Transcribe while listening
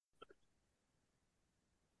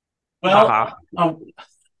Well, a,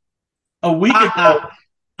 a week ago,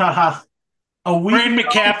 haha, a week Brand ago,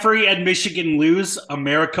 McCaffrey and Michigan lose.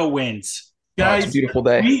 America wins. Oh, it's a guys, beautiful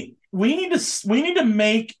day. we need to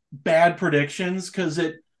make bad predictions because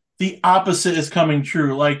the opposite is coming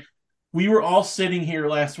true. Like we were all sitting here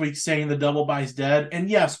last week saying the double bye's dead, and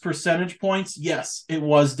yes, percentage points, yes, it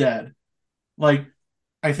was dead. Like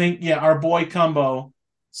I think, yeah, our boy Cumbo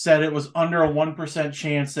said it was under a 1%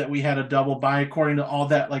 chance that we had a double bye according to all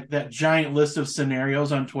that, like that giant list of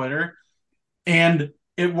scenarios on Twitter, and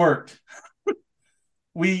it worked.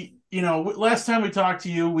 Last time we talked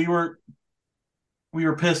to you, we were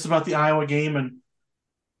pissed about the Iowa game, and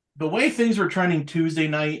the way things were trending Tuesday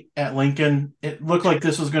night at Lincoln, it looked like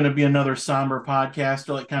this was going to be another somber podcast,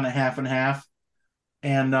 or like kind of half and half.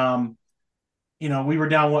 And we were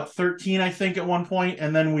down 13, I think, at one point,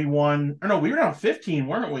 and then we won. Or no, we were down 15,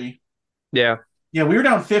 weren't we? Yeah. Yeah, we were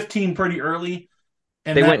down 15 pretty early,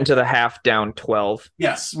 and They went into the half down 12.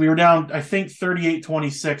 yes, we were down, I think,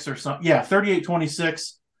 38-26 or something. Yeah,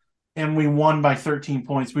 38-26, and we won by 13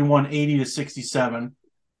 points. We won 80-67.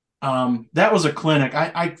 That was a clinic.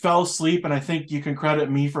 I fell asleep, and I think you can credit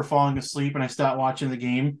me for falling asleep, and I stopped watching the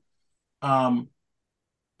game.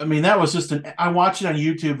 I mean, that was just I watched it on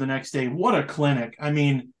YouTube the next day. What a clinic. I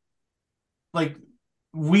mean, like,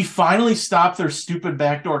 we finally stopped their stupid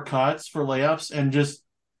backdoor cuts for layups and just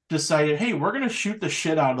decided, hey, we're going to shoot the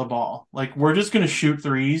shit out of the ball. Like, we're just going to shoot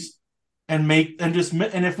threes and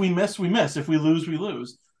if we miss, we miss. If we lose, we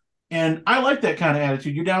lose. And I like that kind of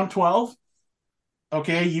attitude. You're down 12.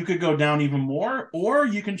 Okay, you could go down even more, or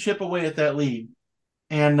you can chip away at that lead.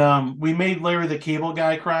 And we made Larry the Cable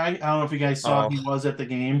Guy cry. I don't know if you guys saw he was at the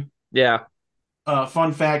game. Yeah.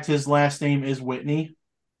 Fun fact, his last name is Whitney.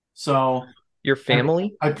 So Your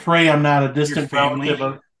family? I pray I'm not a distant relative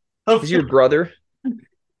of Is your brother?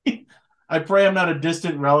 I pray I'm not a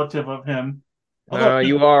distant relative of him.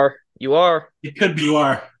 You are. You are. It could be. You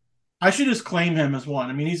are. I should just claim him as one.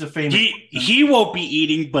 I mean, he's a famous. He won't be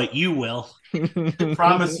eating, but you will. I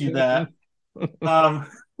promise you that.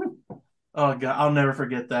 Oh god, I'll never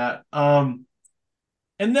forget that. And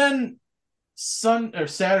then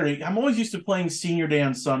Saturday. I'm always used to playing Senior Day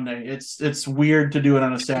on Sunday. It's weird to do it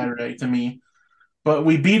on a Saturday to me. But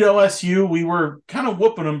we beat OSU. We were kind of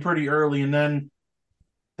whooping them pretty early, and then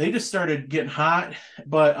they just started getting hot.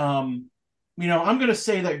 But I'm going to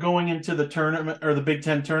say that going into the tournament, or the Big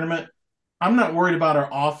Ten tournament, I'm not worried about our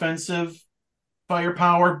offensive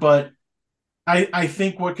firepower, but I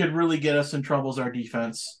think what could really get us in trouble is our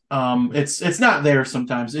defense. It's not there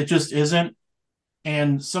sometimes. It just isn't.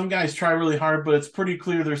 And some guys try really hard, but it's pretty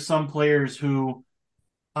clear there's some players who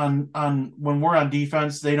on when we're on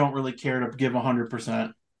defense, they don't really care to give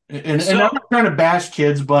 100%. And I'm not trying to bash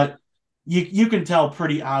kids, but you can tell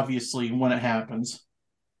pretty obviously when it happens.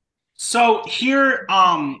 So here,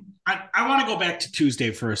 I want to go back to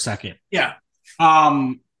Tuesday for a second. Yeah.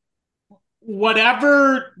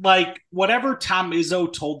 Whatever Tom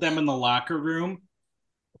Izzo told them in the locker room,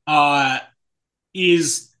 has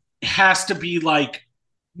to be like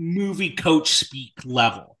movie coach speak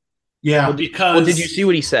level. Yeah. Well, did you see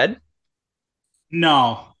what he said?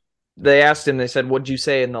 No. They asked him, they said, what'd you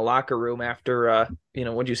say in the locker room after,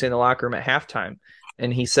 what'd you say in the locker room at halftime?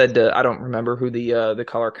 And he said, I don't remember who the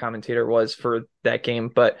color commentator was for that game,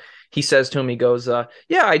 but he says to him, he goes,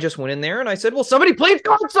 yeah, I just went in there and I said, well, somebody please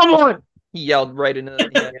call someone. He yelled right into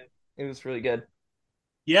the It was really good.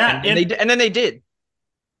 Yeah. And then they did.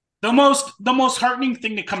 The most heartening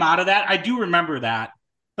thing to come out of that, I do remember that.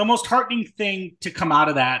 The most heartening thing to come out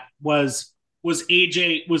of that was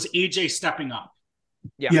AJ stepping up.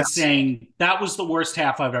 Yeah. Yes. Saying that was the worst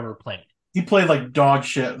half I've ever played. He played like dog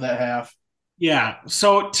shit that half. Yeah.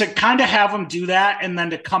 So to kind of have him do that and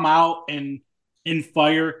then to come out and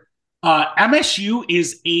fire, MSU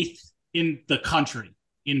is 8th in the country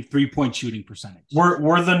in 3-point shooting percentage.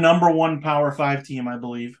 We're the number 1 Power 5 team, I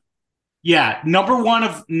believe. Yeah, number one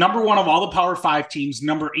of all the Power 5 teams,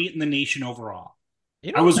 number 8 in the nation overall.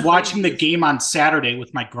 I was watching the game on Saturday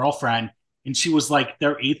with my girlfriend, and she was like,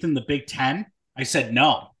 "They're 8th in the Big Ten." I said,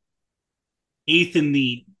 "No, 8th in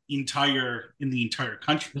the entire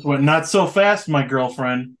country." What? Not so fast, my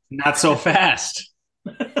girlfriend. Not so fast.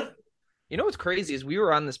 You know what's crazy is we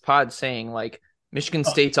were on this pod saying like Michigan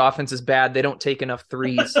State's offense is bad. They don't take enough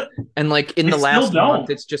threes, and like in the last month,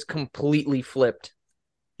 it's just completely flipped.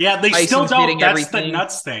 Yeah, they still don't. That's the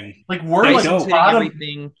nuts thing. Like we're like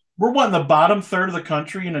bottom. We're what, in the bottom third of the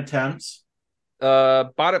country in attempts.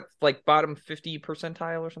 Bottom 50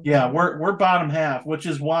 percentile or something. Yeah, we're bottom half, which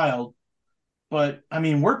is wild. But I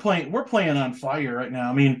mean, we're playing on fire right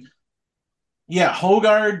now. I mean, Yeah,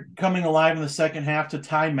 Hogard coming alive in the second half to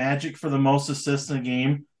tie Magic for the most assists in the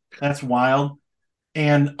game. That's wild.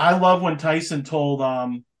 And I love when Tyson told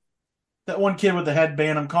that one kid with the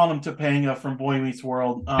headband, I'm calling him Topanga from Boy Meets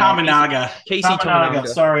World. Kaminaga. Casey Tamanaga. Tominaga.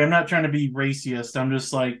 Sorry, I'm not trying to be racist. I'm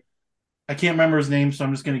just like, I can't remember his name, so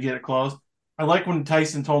I'm just going to get it close. I like when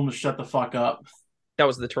Tyson told him to shut the fuck up. That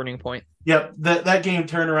was the turning point. Yep, that game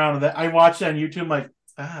turned around. That I watched that on YouTube. I'm like,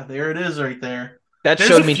 there it is right there. That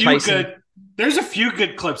showed me Tyson. There's a few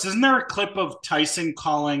good clips. Isn't there a clip of Tyson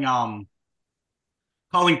calling Bufkin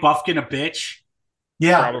a bitch?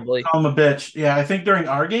 Yeah, probably. Call him a bitch. Yeah, I think during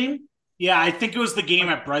our game. Yeah, I think it was the game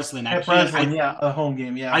at Breslin. A home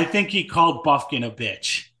game. Yeah, I think he called Bufkin a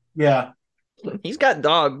bitch. Yeah, he's got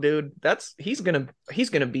dog, dude. He's gonna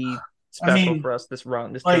be special for us this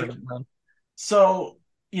tournament run. So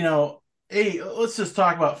hey, let's just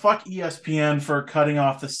talk about fuck ESPN for cutting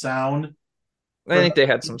off the sound. I think they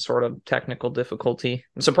had some sort of technical difficulty.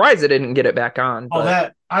 I'm surprised they didn't get it back on.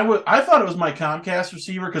 But... I thought it was my Comcast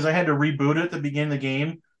receiver because I had to reboot it at the beginning of the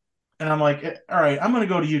game, and I'm like, all right, I'm going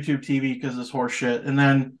to go to YouTube TV because this horse shit. And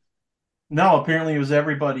then no, apparently it was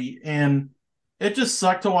everybody, and it just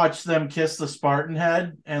sucked to watch them kiss the Spartan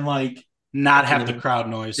head and like not have the crowd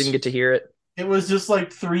noise. Didn't get to hear it. It was just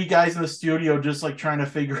like three guys in the studio just like trying to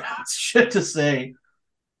figure out shit to say.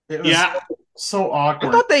 It was so awkward.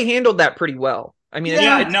 I thought they handled that pretty well. I mean, it's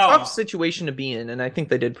a tough situation to be in, and I think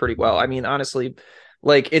they did pretty well. I mean, honestly,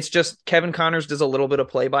 like it's just Kevin Connors does a little bit of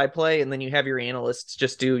play-by-play, and then you have your analysts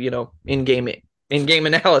just do, in-game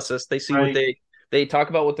analysis. They see what they talk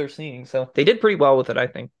about what they're seeing. So they did pretty well with it, I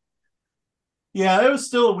think. Yeah, it was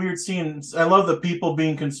still a weird scene. I love the people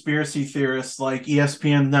being conspiracy theorists, like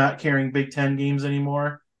ESPN not carrying Big Ten games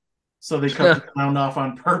anymore, so they cut the sound off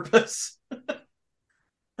on purpose.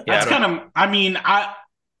 That's kind of. I mean, I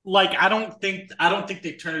don't think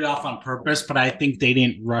they turned it off on purpose, but I think they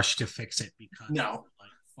didn't rush to fix it because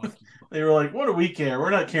they were like, "What do we care? We're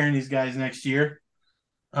not carrying these guys next year."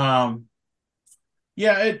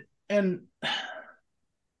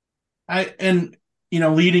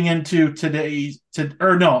 Leading into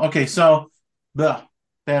so the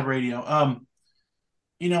bad radio.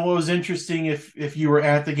 What was interesting if you were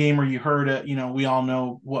at the game or you heard it, we all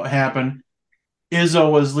know what happened.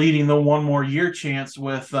 Izzo was leading the one more year chance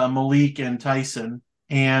with Malik and Tyson,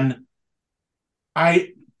 and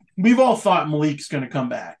we've all thought Malik's going to come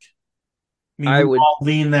back. I would all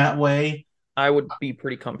lean that way. I would be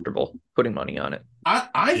pretty comfortable putting money on it.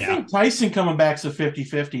 I think Tyson coming back's a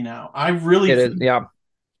 50-50 now. I really is, yeah.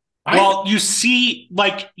 Well, you see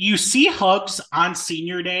Hugs on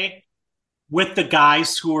senior day with the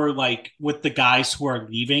guys who are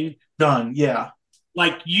leaving. Done, yeah.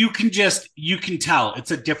 Like you can tell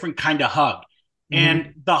it's a different kind of hug. Mm-hmm.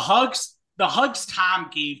 And the hugs Tom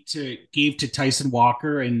gave to Tyson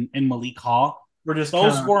Walker and Malik Hall. Those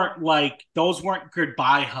weren't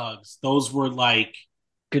goodbye hugs. Those were like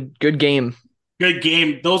good game. Good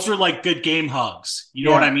game. Those were like good game hugs. You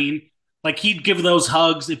know what I mean? Like he'd give those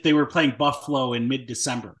hugs if they were playing Buffalo in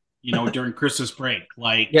mid-December, during Christmas break.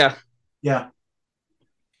 Like yeah.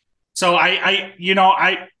 So I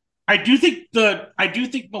do think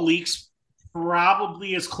Malik's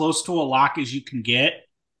probably as close to a lock as you can get.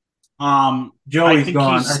 Joey's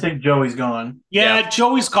gone. I think Joey's gone. Yeah,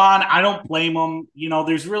 Joey's gone. I don't blame him.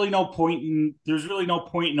 There's really no point in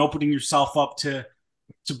opening yourself up to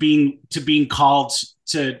being called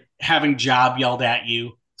to having job yelled at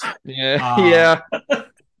you. Yeah.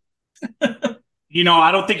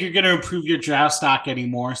 I don't think you're going to improve your draft stock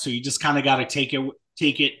anymore. So you just kind of got to take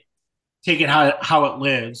it how it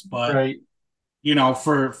lives. But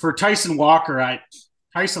for Tyson Walker,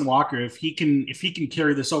 if he can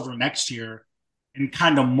carry this over next year and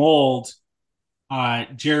kind of mold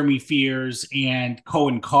Jeremy Fears and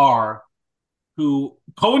Cohen Carr,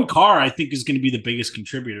 I think is going to be the biggest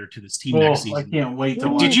contributor to this team next season. I can't wait to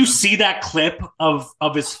watch. Did you see that clip of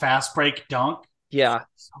his fast break dunk? Yeah.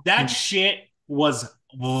 That shit was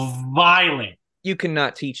violent. You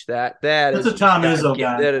cannot teach that. That's a Tom Izzo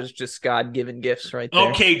guy. That is just God-given gifts right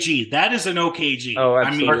there. OKG. That is an OKG. Oh,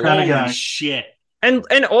 absolutely. Holy shit. And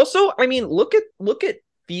also, I mean, look at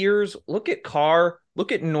Fears, look at Carr,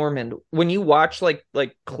 look at Norman. When you watch like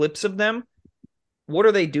clips of them, what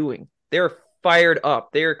are they doing? They're fired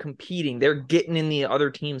up. They're competing. They're getting in the other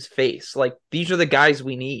team's face. Like these are the guys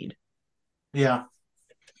we need. Yeah.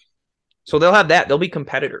 So they'll have that. They'll be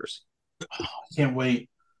competitors. I can't wait.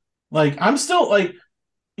 Like I'm still like,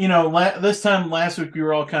 this time last week we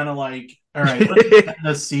were all kind of like, all right, let's end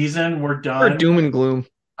this season. We're done. We're doom and gloom.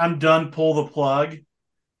 I'm done. Pull the plug.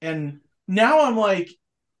 And now I'm like,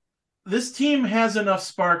 this team has enough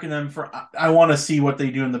spark in them for I want to see what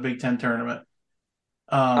they do in the Big Ten tournament.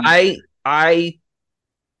 I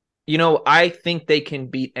think they can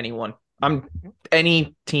beat anyone.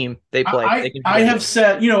 Any team they play. I have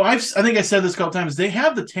said, I think I said this a couple times. They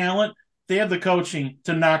have the talent, they have the coaching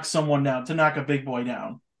to knock someone down, to knock a big boy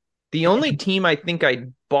down. The only team I think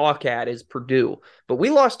I'd balk at is Purdue, but we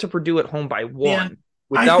lost to Purdue at home by 1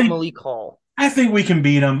 without Malik Hall. I think we can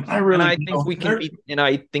beat them. I think we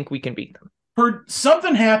can beat them.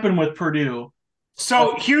 Something happened with Purdue.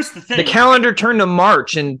 So here's the thing: the calendar turned to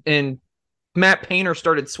March, and Matt Painter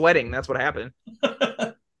started sweating. That's what happened.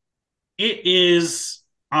 It is,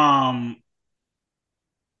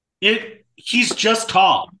 he's just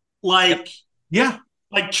tall. Like, yeah.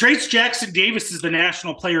 Like Trace Jackson Davis is the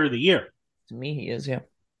National Player of the Year. To me, he is, yeah.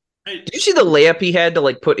 Did you see the layup he had to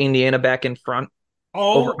like put Indiana back in front?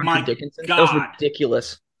 Oh my God. That was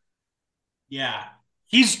ridiculous. Yeah.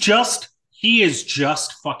 He is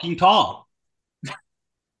just fucking tall.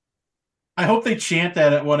 I hope they chant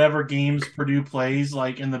that at whatever games Purdue plays,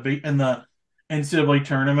 like in the NCAA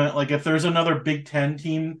tournament. Like if there's another Big Ten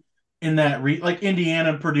team in that like Indiana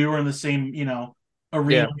and Purdue are in the same,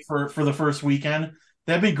 arena for the first weekend.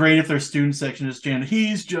 That'd be great if their student section just chanted,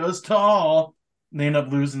 "He's just tall." And they end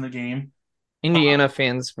up losing the game. Indiana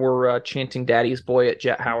fans were chanting "Daddy's boy" at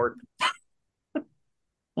Jet Howard.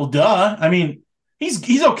 Well, duh. I mean,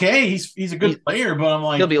 he's okay. He's a good player, but I'm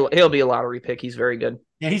like he'll be a lottery pick. He's very good.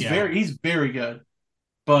 Yeah, he's very good.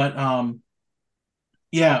 But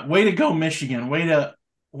way to go, Michigan. Way to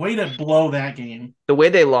blow that game. The way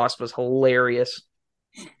they lost was hilarious.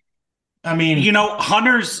 I mean,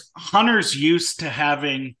 Hunter's used to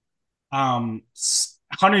having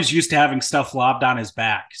stuff lobbed on his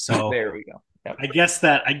back. So there we go. Yep. I guess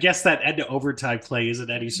that end to overtime play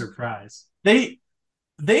isn't any surprise. They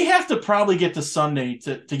have to probably get to Sunday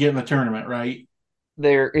to get in the tournament, right?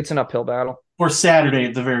 It's an uphill battle. Or Saturday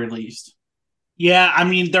at the very least. Yeah, I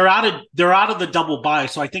mean they're out of the double bye,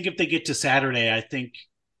 so I think if they get to Saturday, I think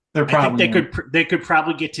they could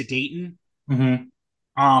probably get to Dayton. Mm-hmm.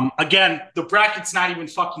 Again, the bracket's not even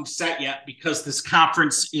fucking set yet because this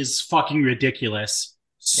conference is fucking ridiculous.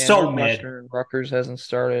 So mid. Rutgers hasn't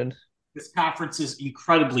started. This conference is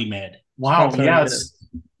incredibly mid. Wow. Yes.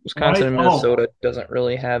 Wisconsin and Minnesota doesn't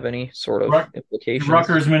really have any sort of implications.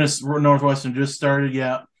 Rutgers, Northwestern just started.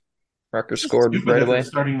 Yeah. Rutgers scored right away.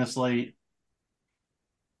 Starting this late.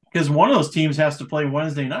 Because one of those teams has to play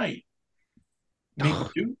Wednesday night. Maybe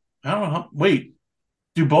two? I don't know. Wait.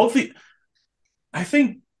 Do both I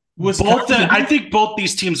think I think both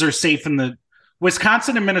these teams are safe in the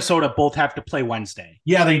Wisconsin and Minnesota both have to play Wednesday.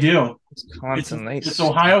 Yeah, they do. Wisconsin, it's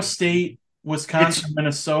Ohio State, Wisconsin,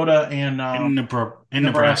 Minnesota, and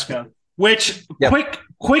Nebraska. Which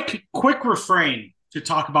quick refrain to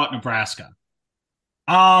talk about Nebraska.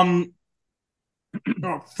 Fred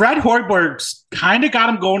Hoiberg's kind of got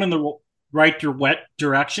him going in the right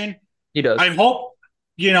direction. He does. I hope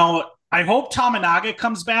Tominaga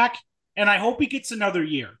comes back. And I hope he gets another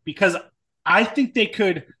year because I think they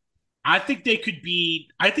could be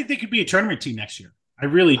a tournament team next year. I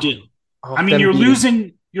really do. I mean, you're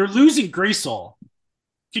losing Griesel.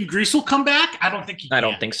 Can Griesel come back? I don't think he can. I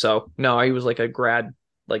don't think so. No, he was like a grad,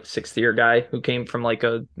 like 6th year guy who came from like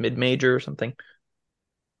a mid-major or something.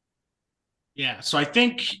 Yeah, so I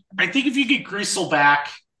think if you get Griesel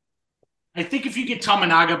back, I think if you get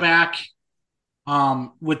Tominaga back,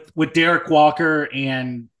 with Derek Walker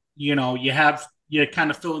and you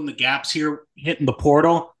kind of fill in the gaps here, hitting the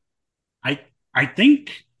portal. I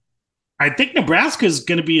think Nebraska is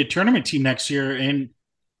going to be a tournament team next year, and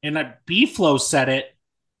B-Flow said it.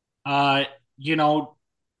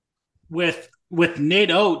 With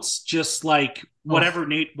Nate Oates, just like whatever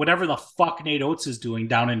the fuck Nate Oates is doing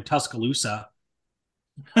down in Tuscaloosa.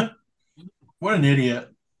 What an idiot!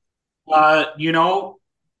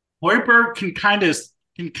 Hoiberg can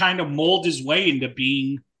kind of mold his way into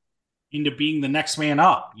being the next man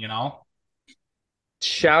up,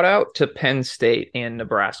 Shout out to Penn State and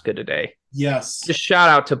Nebraska today. Yes. Just shout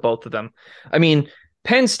out to both of them. I mean,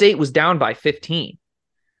 Penn State was down by 15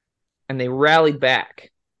 and they rallied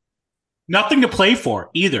back. Nothing to play for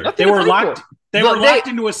either. They were locked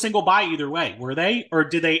into a single bye either way, were they? Or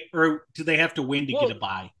did they have to win to get a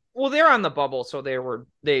bye? Well, they're on the bubble, so they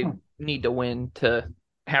need to win to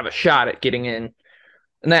have a shot at getting in.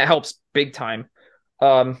 And that helps big time.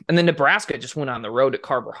 And then Nebraska just went on the road to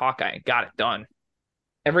Carver Hawkeye and got it done.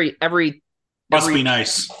 Every must be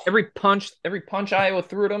nice. Every punch Iowa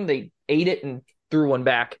threw at them, they ate it and threw one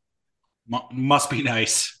back. Must be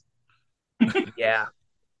nice. Yeah.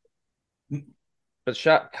 But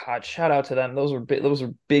shout out to them. Those are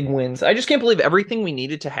big wins. I just can't believe everything we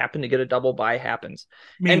needed to happen to get a double bye happens.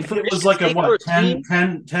 I mean, And for it was Michigan like State, for a 10,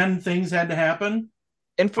 team, 10 things had to happen.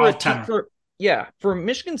 and for All a team 10. for a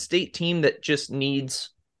Michigan State team that just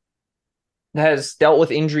has dealt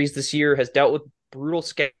with injuries this year, has dealt with brutal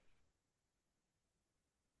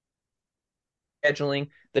scheduling.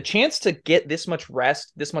 The chance to get this much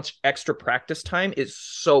rest, this much extra practice time is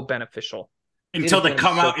so beneficial. Until they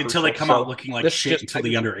come out looking like shit until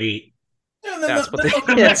the under 8. Yeah, That's what that's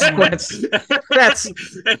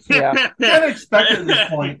yeah. I kind of expect at this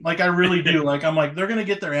point. Like I really do. Like I'm like they're gonna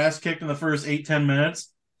get their ass kicked in the first 8-10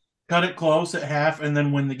 minutes, cut it close at half, and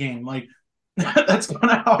then win the game. Like that's kind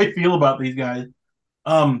of how I feel about these guys.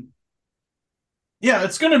 Yeah,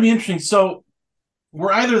 it's gonna be interesting. So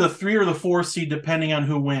we're either the 3 or the 4 seed depending on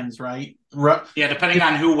who wins, right? Yeah, depending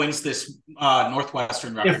on who wins this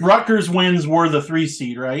Northwestern record. If Rutgers wins, we're the 3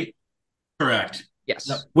 seed, right? Correct. Yes.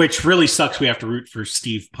 Yep. Which really sucks. We have to root for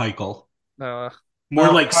Steve Peichel. More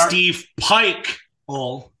like Steve Pike,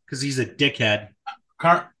 because he's a dickhead.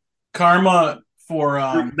 Karma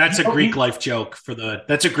for that's a Greek life joke for the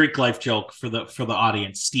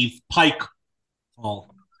audience. Steve Pike,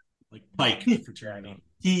 like Pike fraternity.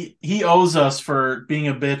 He owes us for being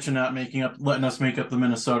a bitch and not letting us make up the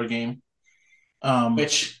Minnesota game.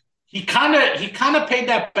 Which he kind of paid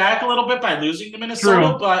that back a little bit by losing to Minnesota.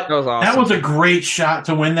 True. But that was awesome. That was a great shot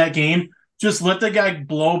to win that game. Just let the guy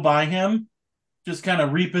blow by him, just kind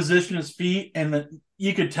of reposition his feet, and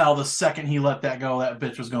you could tell the second he let that go, that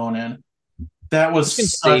bitch was going in. That was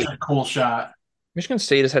such a cool shot. Michigan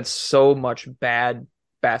State has had so much bad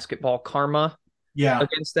basketball karma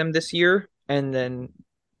against them this year, and then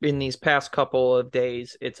in these past couple of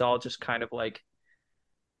days, it's all just kind of like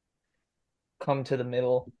come to the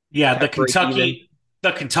middle. Yeah, the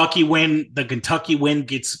Kentucky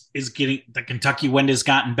wind has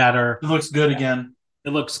gotten better. It looks good again.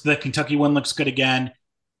 The Kentucky wind looks good again.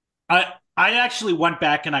 I actually went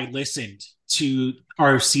back and I listened to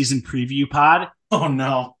our season preview pod. Oh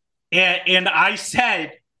no. And I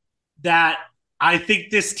said that I think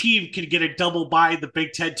this team can get a double bye the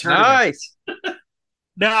Big Ten tournament. Nice.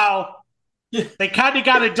 Now, they kind of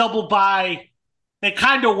got a double bye. They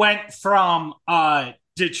kind of went from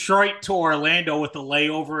Detroit to Orlando with a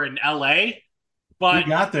layover in LA. But we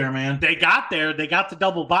got there, man. They got there. They got the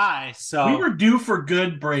double bye. So we were due for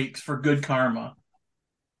good breaks, for good karma.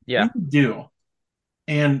 Yeah. We do.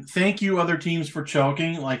 And thank you, other teams, for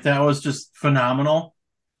choking. Like, that was just phenomenal.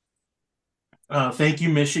 Thank you,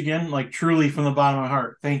 Michigan. Like, truly from the bottom of my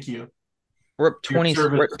heart. Thank you. We're up 20.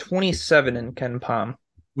 We're at 27 in Ken Palm.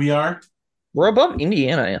 We are? We're above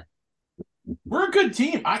Indiana. We're a good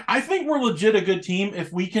team. I think we're legit a good team.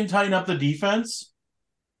 If we can tighten up the defense,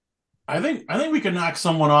 I think we could knock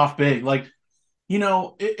someone off big. Like,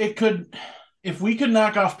 it could, if we could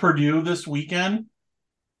knock off Purdue this weekend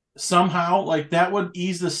somehow, like that would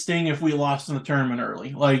ease the sting if we lost in the tournament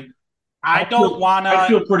early. Like, I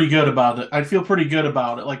feel pretty good about it. I'd feel pretty good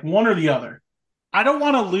about it. Like one or the other. I don't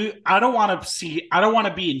want to lose. I don't want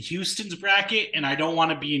to be in Houston's bracket, and I don't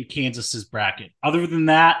want to be in Kansas's bracket. Other than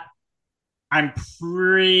that, I'm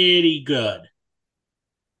pretty good.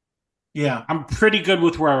 Yeah. I'm pretty good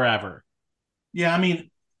with wherever. Yeah, I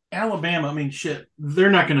mean, Alabama, shit,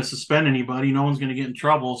 they're not going to suspend anybody. No one's going to get in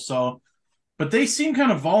trouble. So, but they seem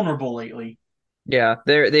kind of vulnerable lately. Yeah,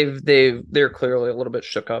 they're clearly a little bit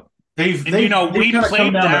shook up.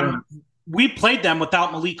 We played them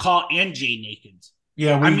without Malik Hall and Jay Nakins.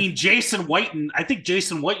 Yeah, Jason Whiten. I think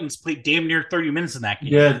Jason Whiten's played damn near 30 minutes in that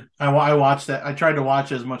game. Yeah, I watched that. I tried to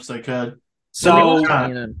watch as much as I could. So,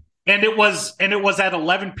 and it was at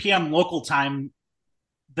 11 p.m. local time,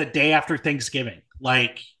 the day after Thanksgiving.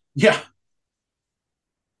 Like, yeah.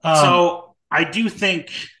 So I do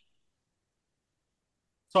think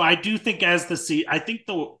as I think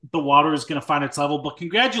the water is going to find its level. But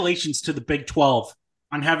congratulations to the Big 12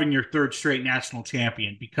 on having your third straight national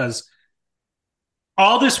champion, because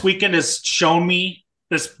all this weekend has shown me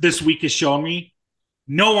this week has shown me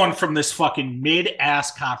no one from this fucking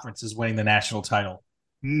mid-ass conference is winning the national title.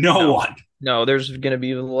 No one. No, there's going to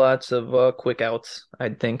be lots of quick outs,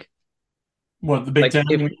 I'd think. What, the Big Ten?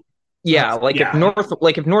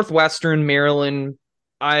 If Northwestern, Maryland,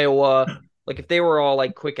 Iowa, like if they were all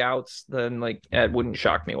like quick outs, then like it wouldn't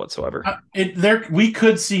shock me whatsoever. We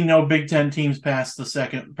could see no Big Ten teams past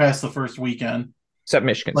the first weekend, except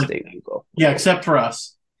Michigan State. Yeah, except for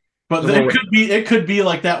us. But it could be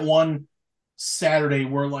like that one Saturday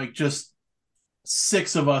where like just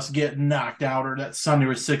 6 of us get knocked out, or that Sunday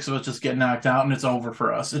where 6 of us just get knocked out, and it's over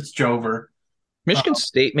for us. It's Jover. Michigan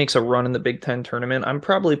State makes a run in the Big Ten tournament. I'm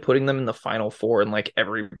probably putting them in the Final Four in like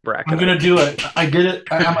every bracket. I'm gonna do it. I did it.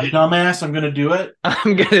 I'm a dumbass. I'm gonna do it.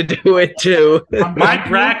 I'm gonna do it too. My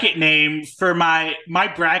bracket name for my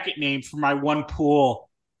one pool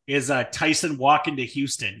is Tyson walking to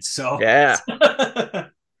Houston. So yeah.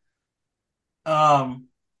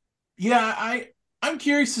 Yeah, I'm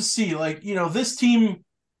curious to see, like, this team,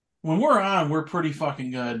 when we're on, we're pretty fucking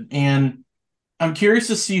good. And I'm curious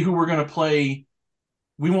to see who we're gonna play.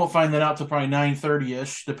 We won't find that out till probably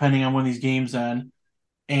 9:30-ish, depending on when these games end.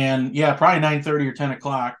 And yeah, probably 9:30 or 10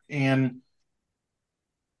 o'clock. And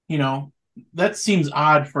that seems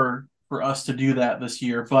odd for us to do that this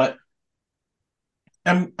year. But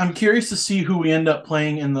I'm curious to see who we end up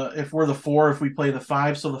playing if we're the 4, if we play the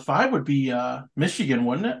 5. So the 5 would be Michigan,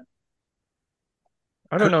 wouldn't it?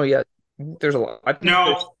 I don't know yet. There's a lot.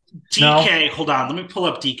 No, DK. Hold on, let me pull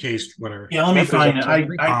up DK's Twitter. Yeah, let me find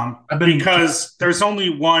it. Because there's only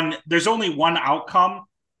one outcome.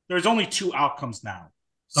 There's only 2 outcomes now.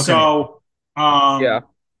 Okay. So, yeah.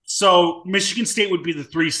 So Michigan State would be the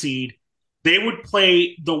 3 seed. They would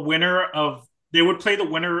play the winner of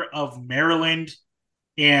Maryland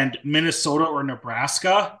and Minnesota or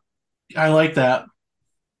Nebraska. I like that.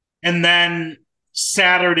 And then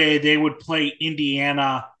Saturday they would play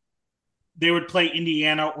Indiana. They would play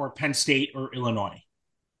Indiana or Penn State or Illinois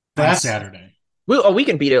on Saturday. We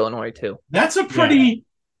can beat Illinois too. That's a pretty.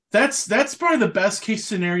 Yeah. That's probably the best case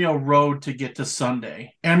scenario road to get to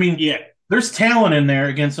Sunday. I mean, there's talent in there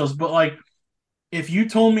against those, but like, if you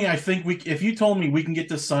told me we can get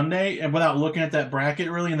to Sunday and without looking at that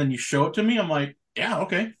bracket really, and then you show it to me, I'm like, yeah,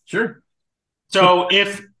 okay, sure. So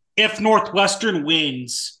if Northwestern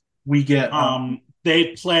wins, we get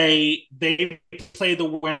they play the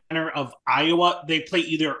winner of Iowa. They play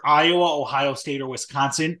either Iowa, Ohio State, or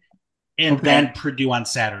Wisconsin, and then Purdue on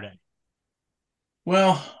Saturday.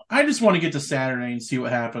 Well, I just want to get to Saturday and see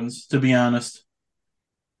what happens, to be honest.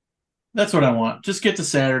 That's what I want. Just get to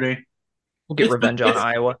Saturday. We'll get revenge on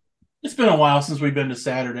Iowa. It's been a while since we've been to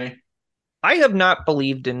Saturday. I have not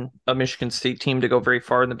believed in a Michigan State team to go very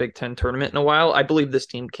far in the Big Ten tournament in a while. I believe this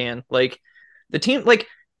team can. Like, the team, like,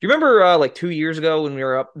 do you remember like 2 years ago when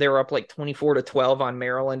they were up like 24-12 on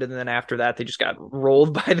Maryland, and then after that they just got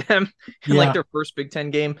rolled by them in like their first Big Ten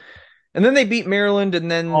game, and then they beat Maryland, and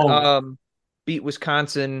then beat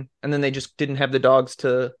Wisconsin, and then they just didn't have the dogs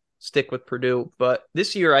to stick with Purdue. But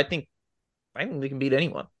this year, I think they can beat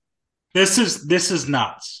anyone. This is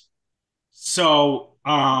nuts. So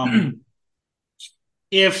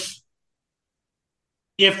if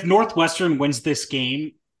Northwestern wins this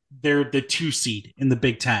game, they're the 2 seed in the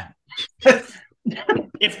Big Ten.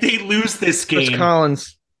 If they lose this game, Chris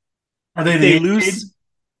Collins,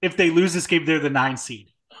 if they lose this game, they're the 9 seed.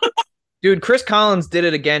 Dude, Chris Collins did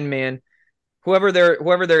it again, man. Whoever their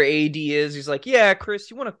AD is, he's like, yeah,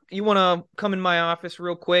 Chris, you wanna come in my office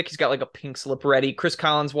real quick? He's got like a pink slip ready. Chris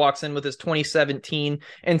Collins walks in with his 2017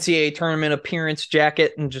 NCAA tournament appearance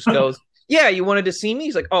jacket and just goes, yeah, you wanted to see me?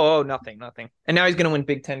 He's like, oh, nothing. And now he's gonna win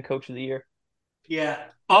Big Ten Coach of the Year. Yeah.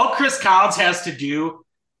 All Chris Collins has to do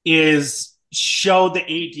is show the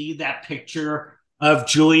AD that picture of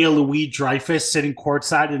Julia Louis-Dreyfus sitting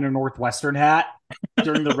courtside in a Northwestern hat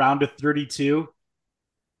during the round of 32.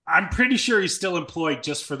 I'm pretty sure he's still employed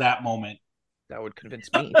just for that moment. That would convince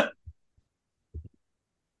me.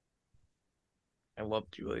 I love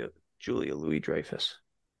Julia Louis-Dreyfus.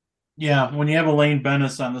 Yeah, when you have Elaine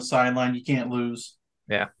Bennis on the sideline, you can't lose.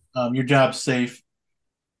 Yeah. Your job's safe.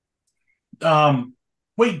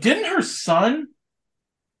 Wait, didn't her son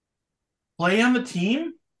play on the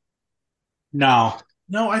team? No,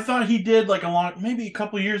 I thought he did like maybe a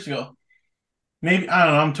couple years ago. Maybe, I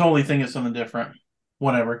don't know. I'm totally thinking something different.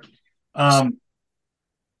 Whatever.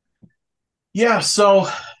 Yeah, so,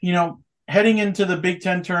 heading into the Big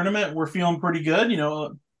Ten tournament, we're feeling pretty good.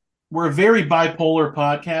 We're a very bipolar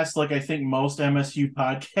podcast, like I think most MSU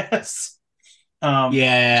podcasts. All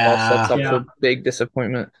sets up for big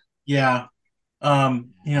disappointment. Yeah.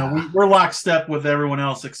 We're lockstep with everyone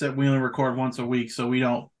else, except we only record once a week, so we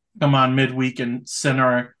don't come on midweek and send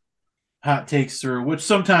our hot takes through, which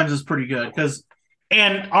sometimes is pretty good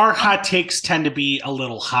and our hot takes tend to be a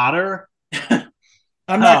little hotter. I'm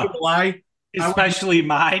not going to lie. Especially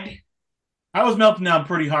mine. I was melting down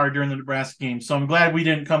pretty hard during the Nebraska game, so I'm glad we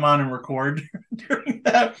didn't come on and record during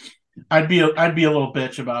that. I'd be a little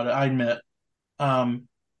bitch about it, I admit.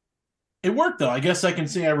 It worked, though. I guess I can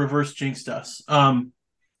say I reverse jinxed us.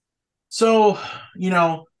 So,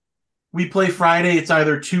 we play Friday. It's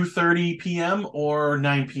either 2:30 p.m. or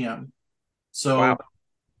 9 p.m. So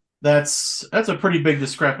that's a pretty big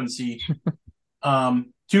discrepancy.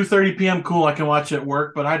 2:30 p.m. Cool, I can watch it at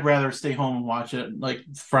work, but I'd rather stay home and watch it like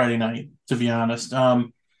Friday night, to be honest. So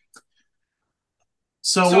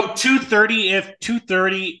 2:30 if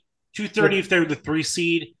 2:30 if they're the 3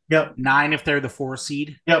 seed. Yep. 9 if they're the 4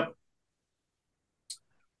 seed. Yep.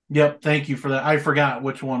 Yep. Thank you for that. I forgot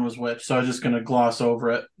which one was which, so I was just going to gloss over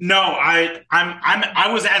it. No, I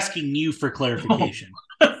was asking you for clarification.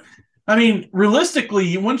 I mean,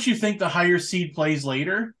 realistically, once you think the higher seed plays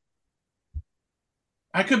later,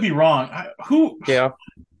 I could be wrong. Yeah.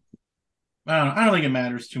 I don't think it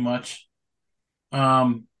matters too much.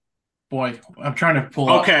 Boy, I'm trying to pull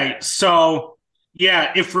up. Okay, so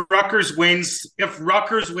yeah, if Rutgers wins,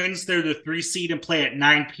 they're the 3 seed and play at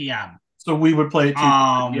 9 p.m. So we would play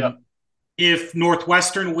at 2. Yep. If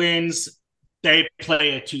Northwestern wins, they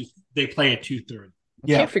play at 2. They play at 2:30. I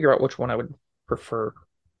can't figure out which one I would prefer.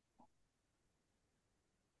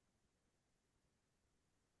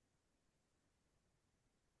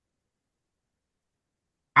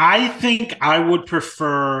 I think I would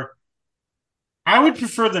prefer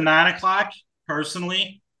the 9 o'clock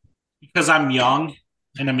personally because I'm young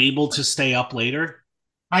and I'm able to stay up later.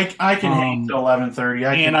 I can hang till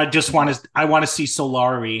 11:30. I just want to see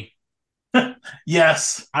Solari.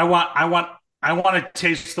 Yes. I want to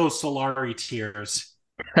taste those Solari tears.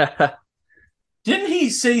 Didn't he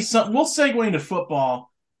say something? We'll segue into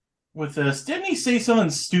football with this. Didn't he say something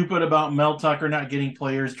stupid about Mel Tucker not getting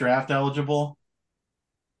players draft eligible?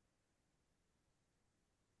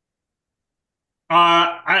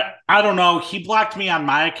 I don't know. He blocked me on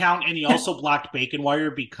my account, and he also blocked Bacon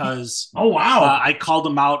Wire because oh wow, I called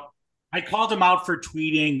him out. I called him out for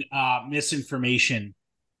tweeting misinformation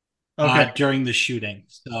during the shooting.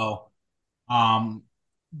 So, he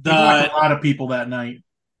blocked a lot of people that night.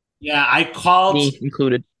 Yeah, I called me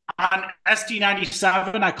included on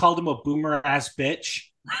SD97. I called him a boomer ass bitch.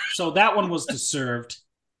 So that one was deserved.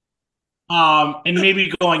 And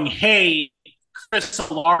maybe going, hey, Chris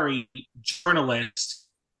Solari, journalist,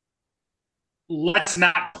 let's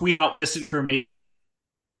not tweet out this information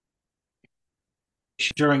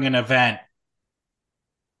during an event.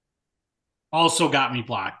 Also got me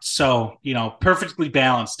blocked. So, perfectly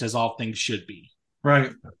balanced as all things should be.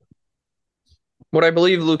 Right. What I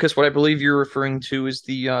believe, Lucas, you're referring to is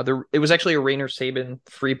it was actually a Rainer Saban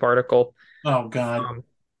free article. Oh God.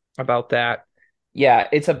 About that. Yeah,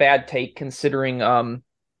 it's a bad take considering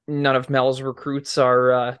none of Mel's recruits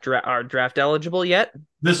are draft eligible yet.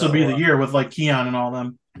 This will be the year with like Keon and all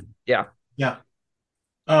them. Yeah. Yeah.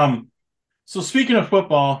 So speaking of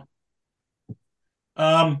football,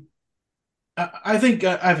 I think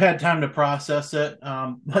I've had time to process it.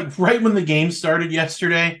 Like right when the game started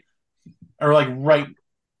yesterday, or like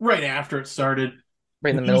right after it started, right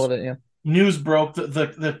in the middle of it. Yeah. News broke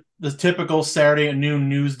the typical Saturday at noon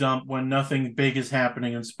news dump when nothing big is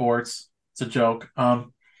happening in sports. It's a joke.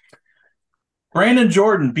 Brandon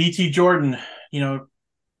Jordan, BT Jordan,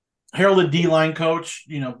 heralded D-line coach,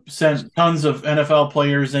 sent tons of NFL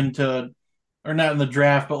players or not in the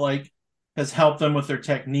draft, but like has helped them with their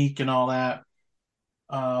technique and all that.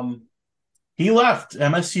 He left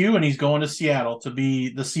MSU and he's going to Seattle to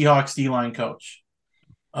be the Seahawks D-line coach.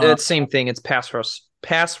 It's same thing. It's pass rush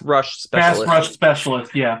specialist. Pass rush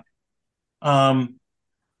specialist, yeah.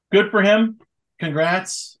 Good for him.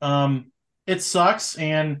 Congrats. It sucks,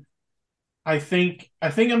 and I think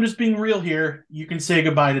I'm just being real here. You can say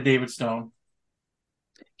goodbye to David Stone.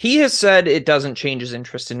 He has said it doesn't change his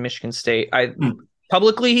interest in Michigan State.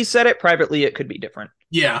 Publicly he said it. Privately it could be different.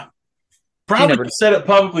 Yeah. Probably said it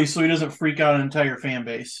publicly so he doesn't freak out an entire fan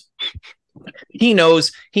base. He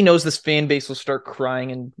knows this fan base will start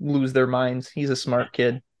crying and lose their minds. He's a smart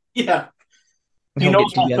kid. Yeah. He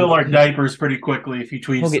knows we'll fill our diapers pretty quickly if he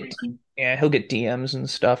tweets. He'll get DMs and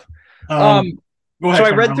stuff. Go ahead, so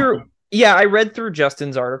I read through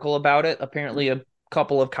Justin's article about it. Apparently a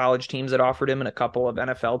couple of college teams had offered him and a couple of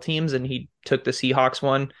NFL teams, and he took the Seahawks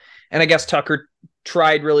one. And I guess Tucker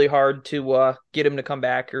tried really hard to get him to come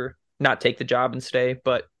back or not take the job and stay.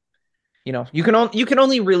 But you can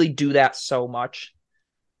only really do that so much,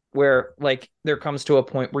 where like there comes to a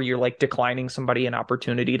point where you're like declining somebody an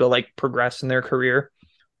opportunity to like progress in their career.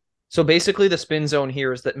 So basically the spin zone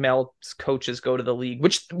here is that Mel's coaches go to the league,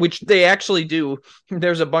 which they actually do.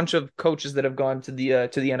 There's a bunch of coaches that have gone to the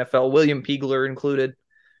NFL, William Peagler included.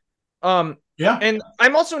 Yeah. And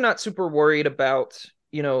I'm also not super worried about,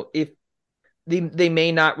 if they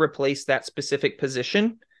may not replace that specific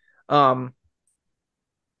position. But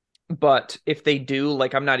if they do,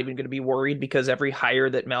 like, I'm not even going to be worried because every hire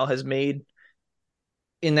that Mel has made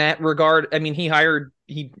in that regard, I mean, he hired,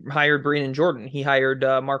 he hired Brandon Jordan. He hired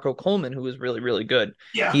Marco Coleman, who was really, really good.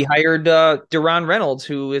 Yeah. He hired Deron Reynolds,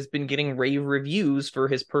 who has been getting rave reviews for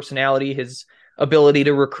his personality, his ability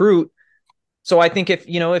to recruit. So I think if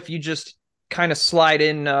you just kind of slide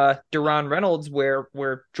in Deron Reynolds where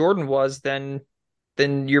Jordan was, then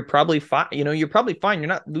you're probably fine. You're probably fine. You're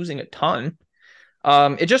not losing a ton.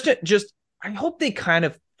 It just I hope they kind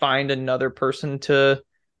of find another person to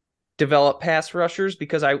develop pass rushers,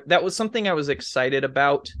 because that was something I was excited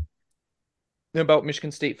about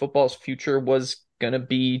Michigan State football's future, was going to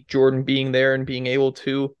be Jordan being there and being able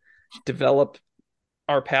to develop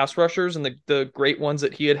our pass rushers and the great ones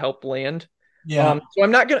that he had helped land. Yeah.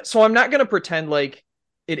 So I'm not gonna pretend like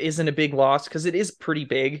it isn't a big loss, because it is pretty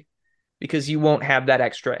big, because you won't have that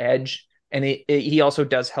extra edge, and he also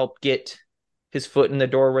does help get his foot in the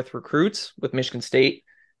door with recruits with Michigan State.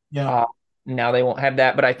 Yeah. Now they won't have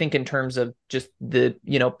that, but I think in terms of just the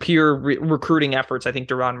pure recruiting efforts, I think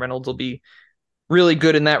Deron Reynolds will be really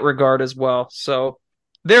good in that regard as well. So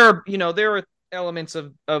there are elements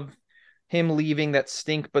of him leaving that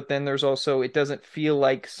stink, but then there's also, it doesn't feel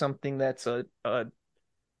like something that's a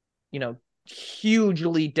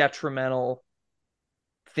hugely detrimental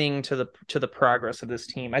thing to the progress of this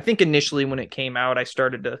team. I think initially when it came out, I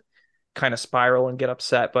started to kind of spiral and get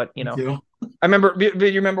upset, but I remember, you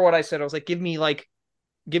remember what I said? I was like, give me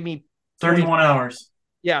 31 hours.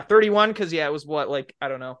 Yeah, 31, because it was what, like, I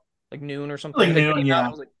don't know, like noon or something. Like noon,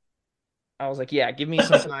 yeah. I was like, yeah, give me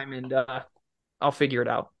some time and I'll figure it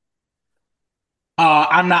out.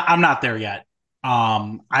 I'm not there yet.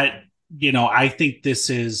 I think this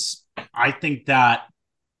was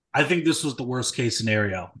the worst case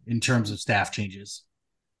scenario in terms of staff changes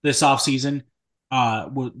this offseason.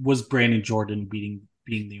 Was Brandon Jordan being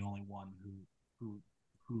the only one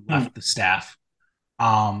who left the staff.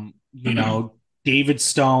 David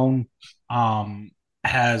Stone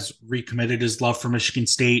has recommitted his love for Michigan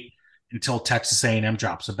State until Texas A&M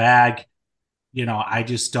drops a bag. I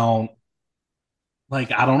just don't,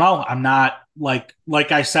 I don't know. I'm not like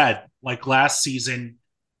I said, last season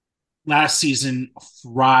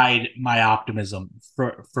fried my optimism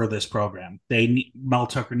for this program. Mel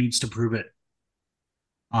Tucker needs to prove it.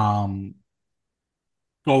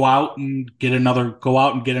 Go out and get another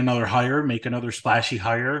hire, make another splashy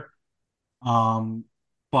hire.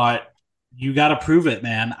 But you got to prove it,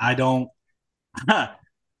 man. I don't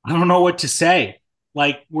know what to say.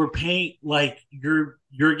 We're paying,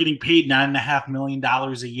 you're getting paid $9.5 million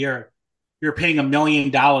a year. You're paying $1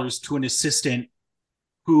 million to an assistant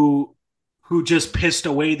who just pissed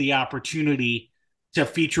away the opportunity to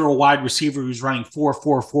feature a wide receiver who's running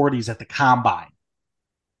 4.40s at the combine.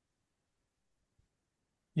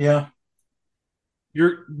 Yeah.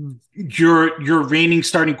 Your reigning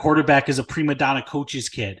starting quarterback is a prima donna coach's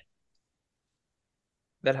kid.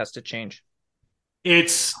 That has to change.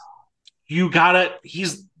 You gotta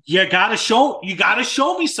show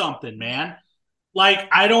me something, man.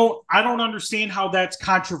 I don't understand how that's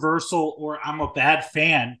controversial or I'm a bad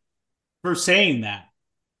fan for saying that.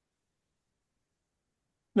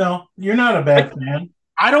 No, you're not a bad fan.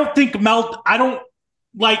 I don't think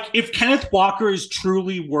if Kenneth Walker was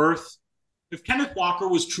truly worth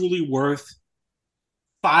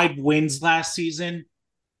 5 wins last season,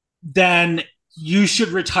 then you should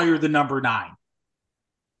retire the number 9.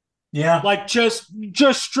 Yeah. Just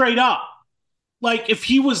straight up. If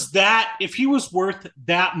he was worth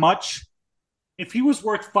that much, if he was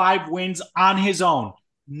worth 5 wins on his own,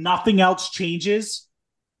 nothing else changes,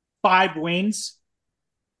 5 wins,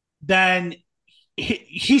 then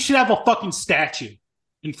he should have a fucking statue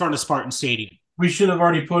in front of Spartan Stadium. We should have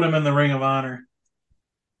already put him in the Ring of Honor.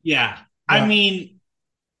 Yeah. I mean,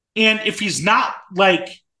 and if he's not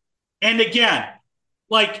and again,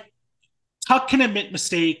 Tuck can admit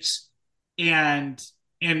mistakes and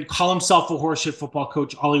call himself a horseshit football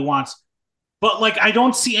coach all he wants. But I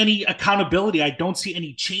don't see any accountability. I don't see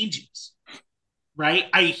any changes. Right?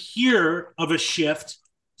 I hear of a shift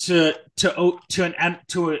to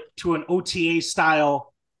an OTA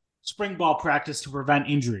style spring ball practice to prevent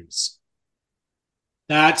injuries.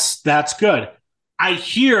 That's good. I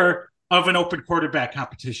hear of an open quarterback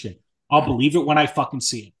competition. I'll believe it when I fucking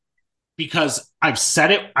see it. Because I've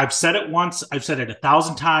said it once, I've said it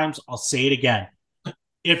 1,000 times, I'll say it again.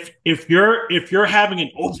 If you're having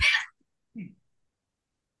an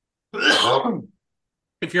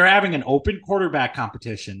open quarterback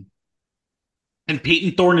competition and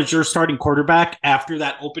Peyton Thorne is your starting quarterback after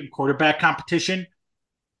that open quarterback competition,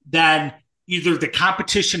 then either the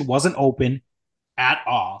competition wasn't open at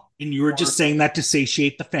all, and you were just saying that to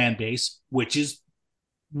satiate the fan base, which is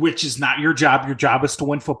not your job. Your job is to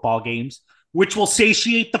win football games. which will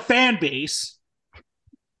satiate the fan base,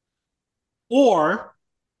 or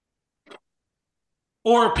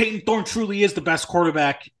Peyton Thorne truly is the best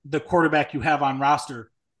quarterback, the quarterback you have on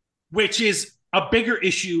roster, which is a bigger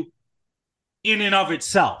issue in and of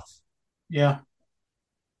itself. Yeah.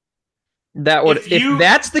 That would if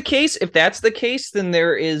that's the case, then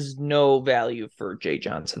there is no value for Jay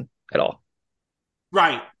Johnson at all.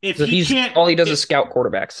 Right. If he can't, all he does is scout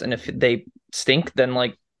quarterbacks, and if they stink, then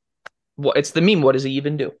like, what? It's the meme. What does he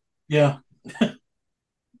even do? Yeah.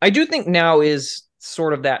 I do think now is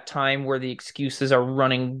sort of that time where the excuses are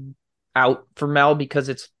running out for Mel because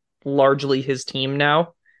it's largely his team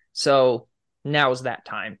now. So now is that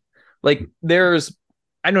time. Like there's,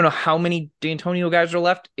 I don't know how many D'Antonio guys are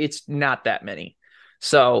left. It's not that many.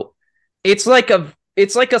 So it's like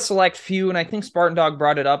a select few. And I think Spartan Dog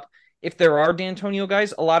brought it up. If there are D'Antonio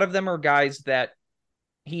guys, a lot of them are guys that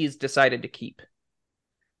he's decided to keep.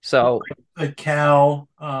 So Cal,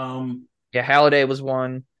 Halliday was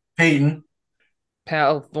one. Peyton,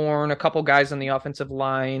 Thorne, a couple guys on the offensive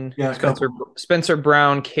line. Yeah, Spencer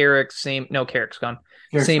Brown, Carrick, Carrick's gone.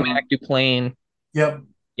 Same Act Duplain. Yep.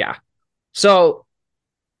 Yeah. So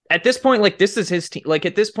at this point, like this is his team. Like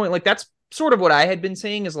at this point, like that's sort of what I had been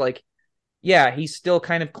saying is like, yeah, he's still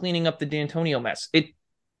kind of cleaning up the D'Antonio mess. It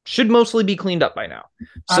should mostly be cleaned up by now.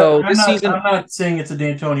 So this season, I'm not saying it's a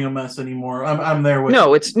D'Antonio mess anymore. I'm there with.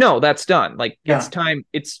 That's done. Like it's time.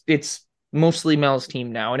 It's mostly Mel's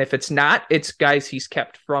team now, and if it's not, it's guys he's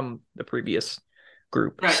kept from the previous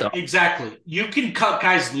group. Right, so. Exactly. You can cut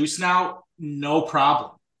guys loose now, no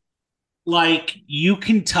problem. Like you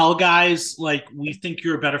can tell guys like we think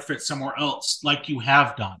you're a better fit somewhere else, like you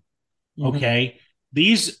have done. Mm-hmm. Okay,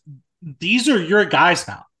 these are your guys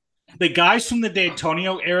now. The guys from the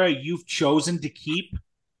D'Antonio era you've chosen to keep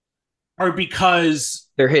are because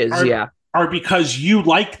they're his, are because you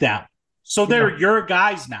like them. So they're your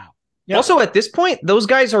guys now. Yep. Also, at this point, those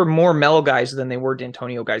guys are more Mel guys than they were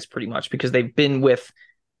D'Antonio guys, pretty much, because they've been with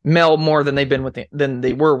Mel more than than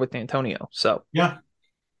they were with D'Antonio. So yeah.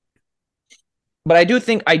 But I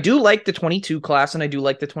do like the 22 class and I do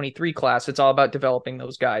like the 23 class. It's all about developing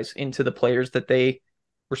those guys into the players that they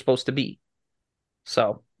were supposed to be.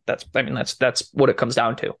 So that's what it comes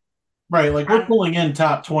down to. Right. Like we're pulling in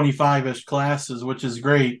top 25-ish classes, which is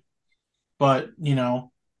great. But,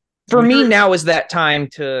 for me now is that time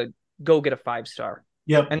to go get a 5-star.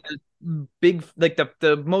 Yep. And the big, like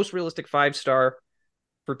the most realistic 5-star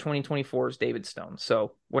for 2024 is David Stone.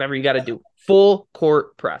 So whatever you got to do, full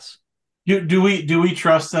court press. Do we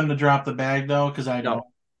trust them to drop the bag though? Because I don't.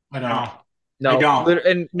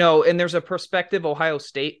 And there's a prospective Ohio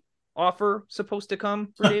State offer supposed to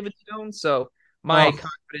come for David Stone. So my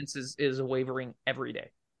confidence is wavering every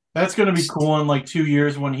day. That's going to be cool in like 2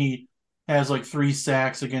 years when he has like 3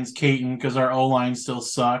 sacks against Caton because our O-line still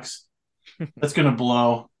sucks. That's going to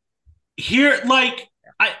blow. Here,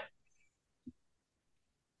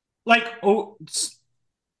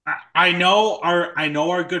 I know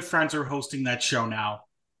our good friends are hosting that show now,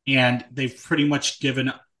 and they've pretty much given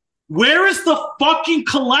up. Where is the fucking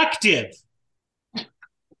collective?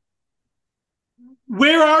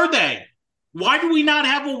 Where are they? Why do we not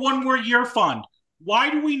have a one-more-year fund? Why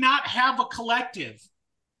do we not have a collective?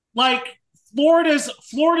 Like,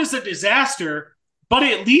 Florida's a disaster, but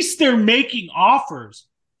at least they're making offers.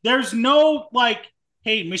 There's no,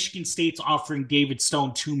 hey, Michigan State's offering David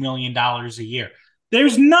Stone $2 million a year.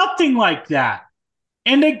 There's nothing like that.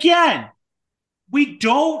 And again, we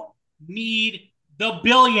don't need the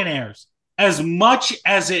billionaires as much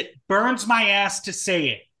as it burns my ass to say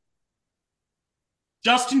it.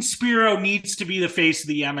 Justin Spiro needs to be the face of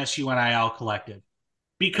the MSU NIL collective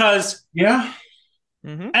because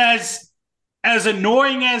as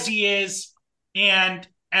annoying as he is and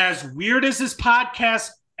as weird as his podcast,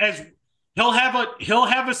 as he'll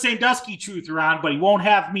have a Sandusky truther on, but he won't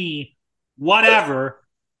have me. Whatever.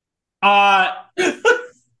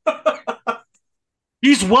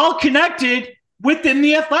 He's well connected within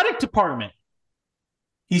the athletic department.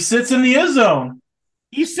 He sits in the end zone.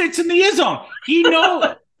 He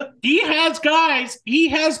knows. He has guys. He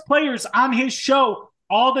has players on his show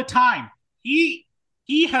all the time. He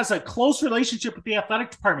has a close relationship with the athletic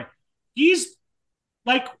department. He's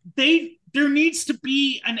like there needs to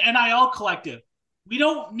be an NIL collective. We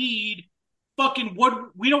don't need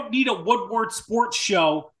we don't need a Woodward sports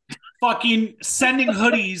show fucking sending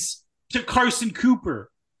hoodies to Carson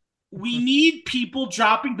Cooper. We need people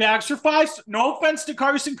dropping bags for 5. No offense to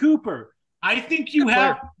Carson Cooper. I think you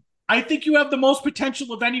have the most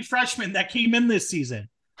potential of any freshman that came in this season.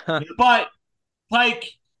 But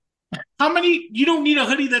how many, you don't need a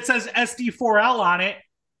hoodie that says SD4L on it.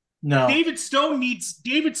 No. David Stone needs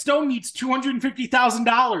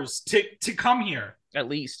 $250,000 to come here. At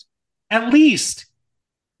least. At least.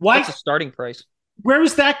 Why? That's a starting price. Where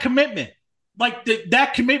is that commitment? Like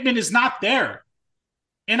that commitment is not there.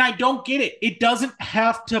 And I don't get it. It doesn't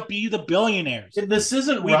have to be the billionaires. This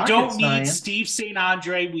isn't We rocket don't need science. Steve St.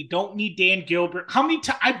 Andre. We don't need Dan Gilbert. How many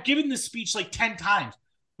times? I've given this speech like 10 times.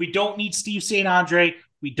 We don't need Steve St. Andre.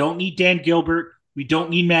 We don't need Dan Gilbert. We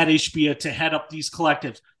don't need Matt Ishbia to head up these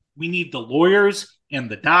collectives. We need the lawyers and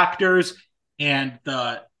the doctors and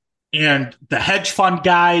the hedge fund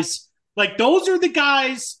guys. Like, those are the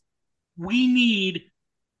guys we need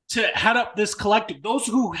to head up this collective. Those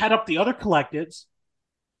who head up the other collectives.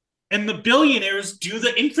 And the billionaires do the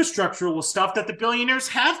infrastructural stuff that the billionaires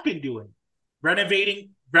have been doing.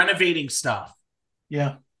 Renovating stuff.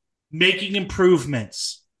 Yeah. Making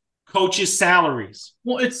improvements. Coaches' salaries.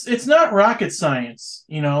 Well, it's not rocket science.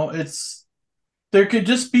 There could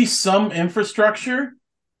just be some infrastructure,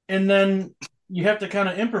 and then you have to kind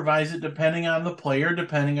of improvise it depending on the player,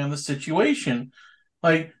 depending on the situation.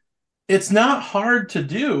 Like, it's not hard to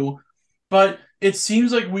do, but it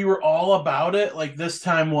seems like we were all about it. Like, this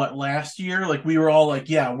time, last year? Like, we were all like,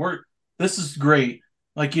 yeah, this is great.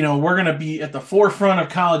 Like, we're going to be at the forefront of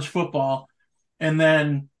college football. And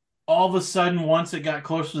then all of a sudden, once it got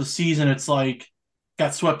close to the season, it's like,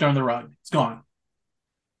 got swept under the rug. It's gone.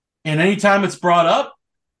 And anytime it's brought up,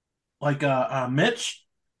 like Mitch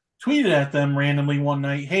tweeted at them randomly one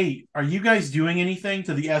night, hey, are you guys doing anything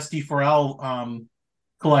to the SD4L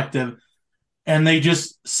collective? And they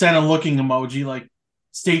just sent a looking emoji, like,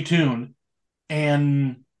 stay tuned.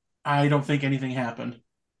 And I don't think anything happened.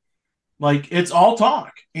 Like, it's all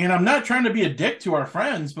talk. And I'm not trying to be a dick to our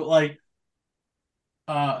friends, but, like,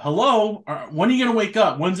 hello, when are you going to wake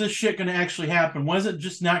up? When's this shit going to actually happen? When is it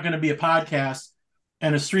just not going to be a podcast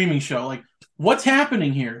and a streaming show? Like, what's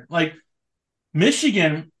happening here? Like,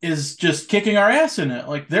 Michigan is just kicking our ass in it.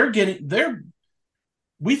 Like,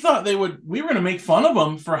 we thought we were going to make fun of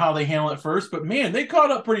them for how they handle it first, but man, they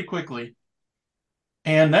caught up pretty quickly.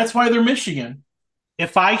 And that's why they're Michigan.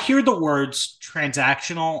 If I hear the words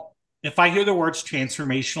transformational,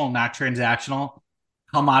 not transactional,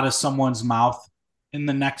 come out of someone's mouth in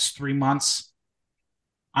the next 3 months,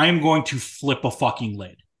 I am going to flip a fucking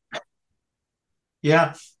lid.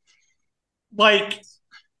 Yeah. Like,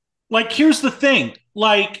 here's the thing.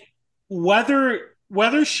 Like, whether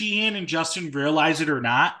Sheehan and Justin realize it or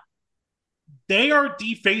not, they are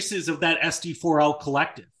the faces of that SD4L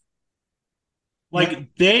collective. Like,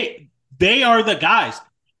 yeah. They are the guys.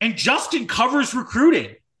 And Justin covers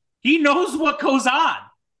recruiting. He knows what goes on.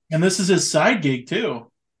 And this is his side gig,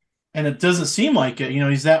 too. And it doesn't seem like it.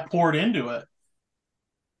 He's that poured into it.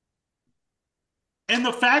 And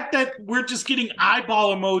the fact that we're just getting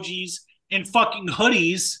eyeball emojis and fucking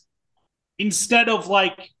hoodies instead of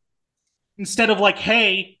like,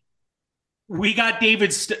 hey, we got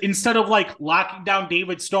instead of like locking down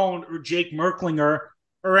David Stone or Jake Merklinger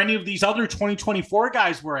or any of these other 2024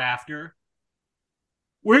 guys we're after,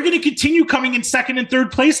 we're going to continue coming in second and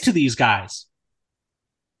third place to these guys.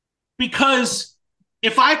 Because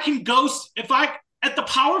at the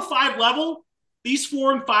Power 5 level, these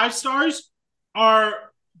 4 and 5 stars are,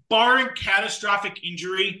 barring catastrophic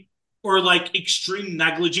injury or like extreme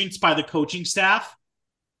negligence by the coaching staff,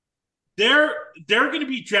 they're going to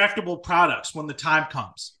be draftable products when the time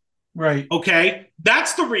comes. Right. Okay?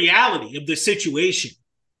 That's the reality of the situation.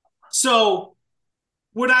 So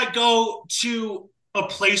would I go to a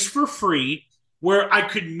place for free where I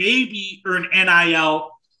could maybe earn NIL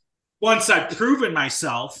once I've proven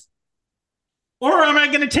myself? Or am I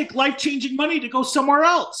going to take life-changing money to go somewhere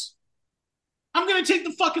else? I'm going to take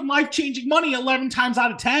the fucking life-changing money 11 times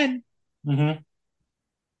out of 10. Mm-hmm.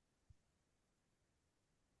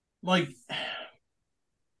 Like,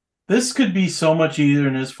 this could be so much easier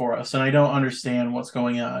than it is for us, and I don't understand what's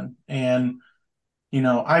going on. And,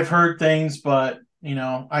 I've heard things, but,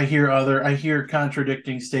 I hear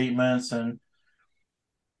contradicting statements, and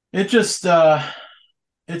it just,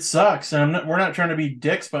 it sucks. And we're not trying to be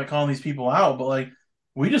dicks by calling these people out, but, like,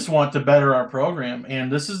 we just want to better our program,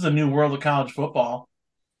 and this is the new world of college football.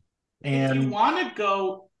 And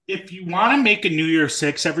if you want to make a New Year's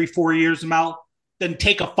Six every 4 years, Mel, then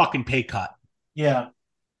take a fucking pay cut. Yeah.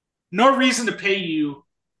 No reason to pay you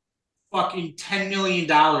fucking $10 million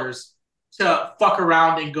to fuck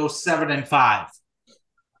around and go 7-5.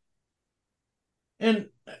 And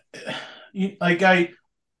like I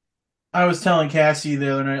was telling Cassie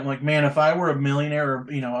the other night, I'm like, man, if I were a millionaire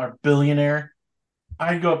or a billionaire,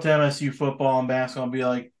 I'd go up to MSU football and basketball and be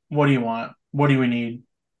like, what do you want? What do we need?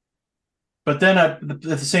 But then at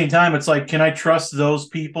the same time, it's like, can I trust those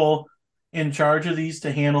people in charge of these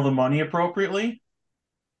to handle the money appropriately?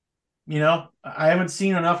 I haven't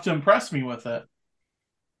seen enough to impress me with it,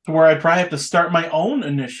 to where I probably have to start my own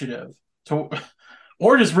initiative to,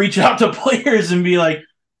 or just reach out to players and be like,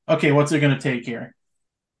 okay, what's it going to take here?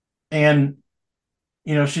 And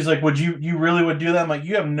she's like, would you really would do that? I'm like,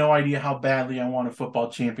 you have no idea how badly I want a football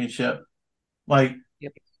championship. Like,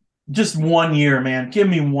 Yep. Just 1 year, man. Give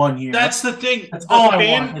me 1 year. That's the thing. That's all I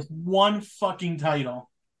want is one fucking title.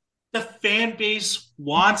 The fan base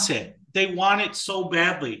wants it. They want it so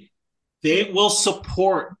badly. They will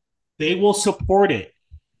support it.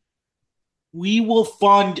 We will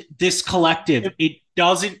fund this collective.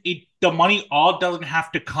 The money all doesn't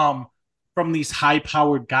have to come from these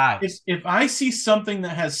high-powered guys. If I see something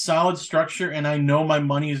that has solid structure and I know my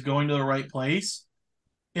money is going to the right place,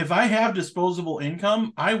 if I have disposable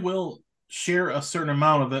income, I will share a certain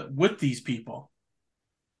amount of it with these people.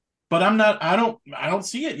 But I don't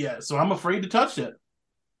see it yet, so I'm afraid to touch it.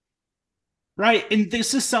 Right, and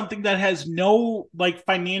this is something that has no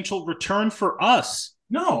financial return for us.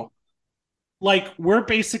 No. We're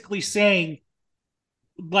basically saying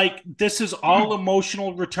this is all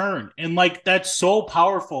emotional return, and that's so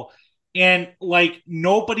powerful, and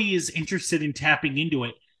nobody is interested in tapping into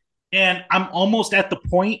it. And I'm almost at the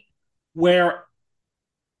point where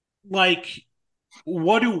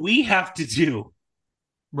what do we have to do?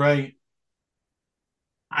 Right.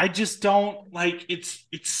 I just don't it's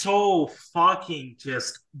so fucking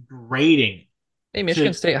just grating. Hey,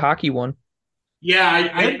 Michigan State hockey won.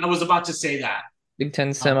 Yeah, I was about to say that. Big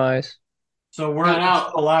Ten semis. So we're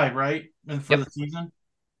out alive, right? And for the season?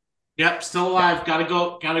 Yep, still alive. Gotta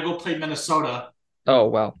go play Minnesota. Oh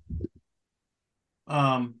wow.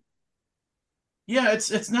 Yeah,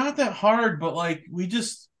 it's not that hard, but I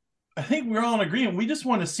think we're all in agreement. We just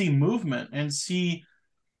want to see movement and see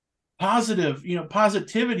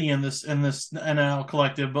positivity in this NL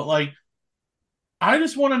collective. But I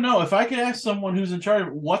just want to know, if I could ask someone who's in charge,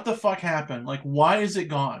 what the fuck happened? Why is it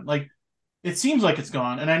gone? It seems like it's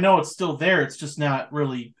gone, and I know it's still there. It's just not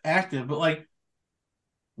really active. But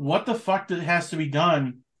what the fuck has to be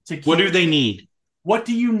done to keep? What do they need? What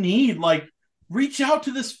do you need? Reach out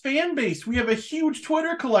to this fan base. We have a huge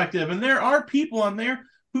Twitter collective, and there are people on there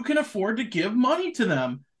who can afford to give money to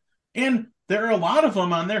them. And there are a lot of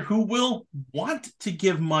them on there who will want to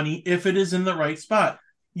give money if it is in the right spot.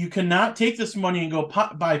 You cannot take this money and go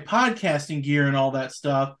buy podcasting gear and all that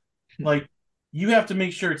stuff. You have to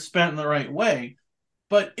make sure it's spent in the right way.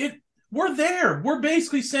 But we're there. We're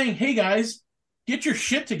basically saying, hey, guys, get your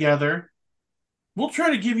shit together. We'll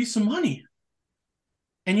try to give you some money.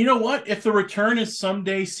 And you know what? If the return is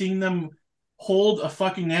someday seeing them hold a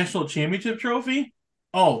fucking national championship trophy,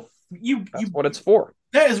 that's what it's for.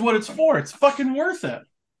 That is what it's for. It's fucking worth it.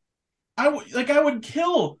 I would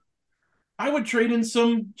trade in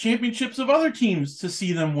some championships of other teams to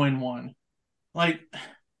see them win one. Man,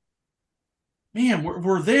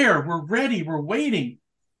 we're there. We're ready. We're waiting.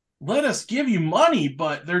 Let us give you money,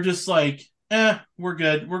 but they're just we're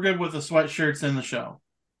good. We're good with the sweatshirts and the show.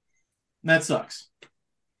 And that sucks.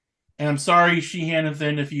 And I'm sorry, Sheehan and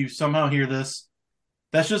Finn, if you somehow hear this.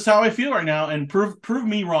 That's just how I feel right now, and prove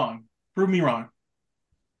me wrong. Prove me wrong.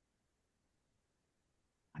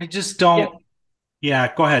 I just don't.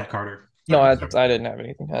 Yeah, go ahead, Carter. No, I didn't have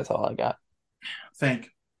anything. That's all I got. I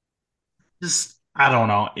don't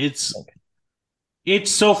know. It's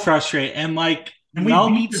so frustrating, and and we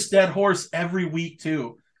beat this dead horse every week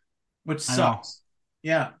too, which sucks.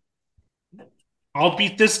 Yeah. I'll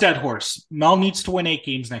beat this dead horse. Mel needs to win 8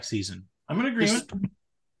 games next season. I'm in agreement.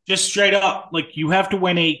 Just straight up, you have to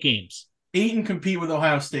win 8 games. 8 and compete with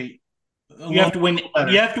Ohio State. You have to win.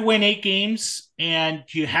 You have to win 8 games, and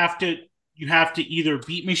you have to either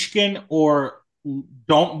beat Michigan or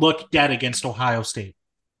don't look dead against Ohio State.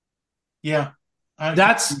 Yeah,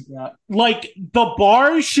 that's the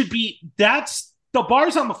bar should be. That's the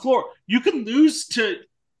bar's on the floor. You can lose to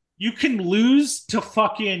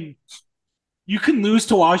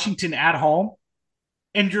Washington at home,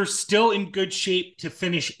 and you're still in good shape to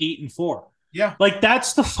finish 8-4. Yeah.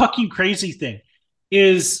 That's the fucking crazy thing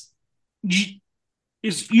is you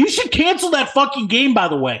should cancel that fucking game, by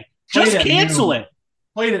the way. Just cancel it.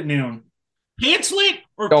 Play it at noon. Cancel it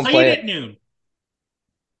or play it at noon.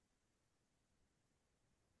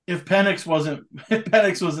 If Penix wasn't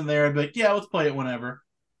there, I'd be like, yeah, let's play it whenever.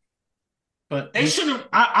 But they shouldn't.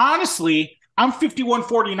 Honestly, I'm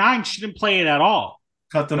 51-49. Shouldn't play it at all.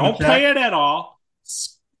 Don't play it at all.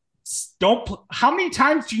 How many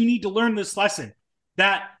times do you need to learn this lesson?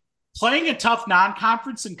 That playing a tough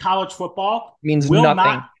non-conference in college football Means will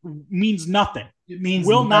nothing. means nothing. It means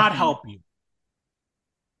will not nothing. help you.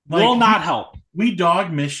 Like, will not help. We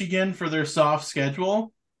dogged Michigan for their soft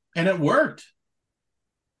schedule, and it worked.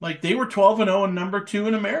 Like, they were 12-0 and number 2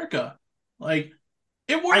 in America. Like,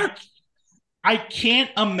 it worked. I can't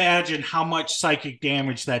imagine how much psychic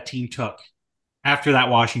damage that team took after that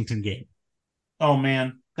Washington game. Oh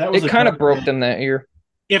man, that was It kind of broke them that year.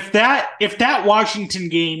 If that Washington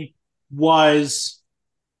game was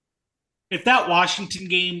a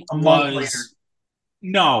month later.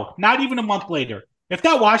 No, not even a month later. If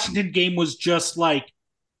that Washington game was just like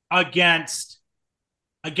against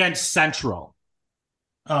Central.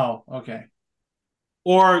 Oh, okay.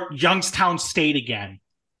 Or Youngstown State again.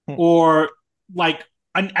 Or like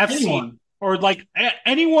an FC Anyone. or like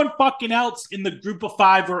anyone fucking else in the group of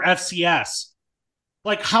 5 or FCS.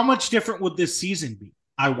 Like, how much different would this season be?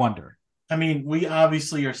 I wonder. I mean, we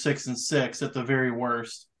obviously are 6-6 at the very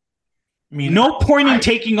worst. I mean, no point in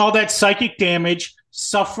taking all that psychic damage,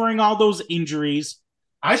 suffering all those injuries.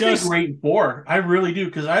 I think we're 8-4. I really do,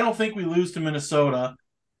 because I don't think we lose to Minnesota,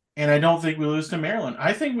 and I don't think we lose to Maryland.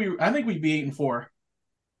 I think we'd be 8-4.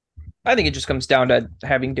 I think it just comes down to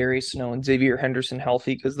having Darius Snow and Xavier Henderson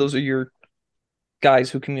healthy, because those are your guys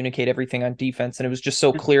who communicate everything on defense. And it was just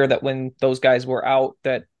so clear that when those guys were out,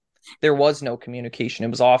 that there was no communication. It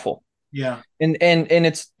was awful. Yeah. And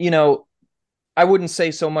it's, I wouldn't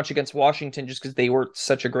say so much against Washington just because they were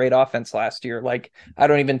such a great offense last year. Like, I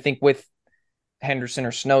don't even think with Henderson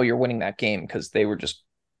or Snow you're winning that game, because they were just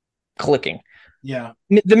clicking. Yeah.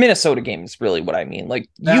 The Minnesota game is really what I mean. Like,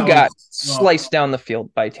 you got sliced down the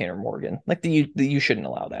field by Tanner Morgan. Like, you shouldn't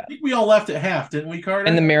allow that. I think we all left at half, didn't we, Carter?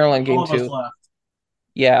 And the Maryland game too.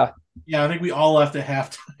 Yeah. Yeah, I think we all left at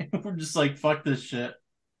halftime. We're just like, fuck this shit.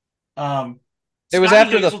 It was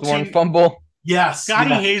after the Thorne fumble. Yes.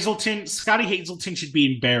 Scotty Hazelton should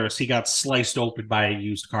be embarrassed. He got sliced open by a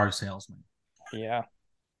used car salesman. Yeah.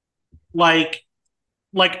 Like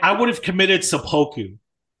I would have committed seppuku.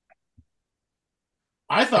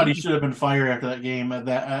 I thought he should have been fired after that game. At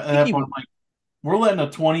that point, like, we're letting a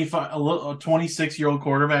 26-year-old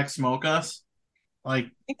quarterback smoke us.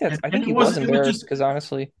 Like, I think he was embarrassed, because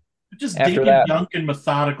honestly, just dink and dunk and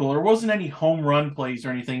methodical. There wasn't any home run plays or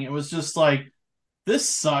anything. It was just like, this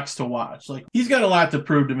sucks to watch. Like, he's got a lot to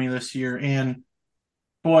prove to me this year. And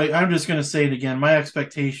boy, I'm just going to say it again. My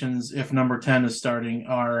expectations, if number 10 is starting,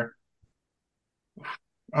 are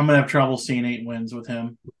I'm going to have trouble seeing 8 wins with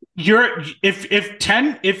him. If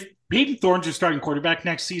Peyton Thorne's your starting quarterback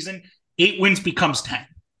next season, 8 wins becomes 10.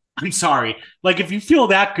 I'm sorry. Like, if you feel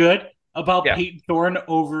that good about Peyton Thorne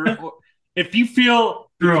if you feel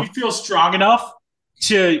strong enough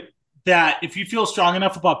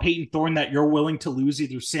about Peyton Thorne that you're willing to lose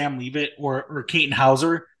either Sam Leavitt or Caton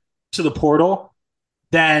Hauser to the portal,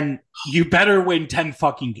 then you better win 10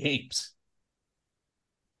 fucking games.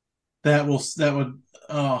 That would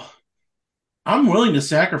I'm willing to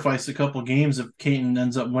sacrifice a couple games if Caton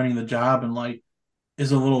ends up winning the job and like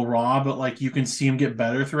is a little raw, but like you can see him get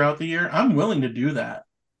better throughout the year. I'm willing to do that,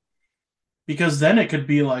 because then it could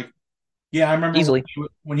be like, yeah, I remember easily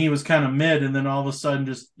when he was kind of mid, and then all of a sudden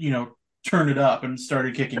just turned it up and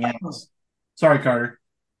started kicking ass. Sorry, Carter.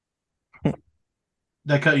 Did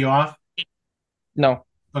I cut you off? No.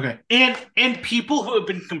 Okay. And people who have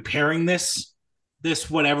been comparing this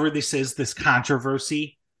whatever this is, this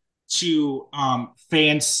controversy, to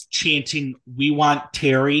fans chanting "We want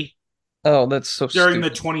Terry." Oh, that's so during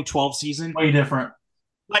stupid. the 2012 season. Way different.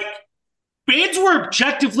 Like, fans were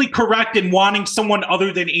objectively correct in wanting someone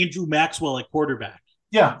other than Andrew Maxwell at quarterback.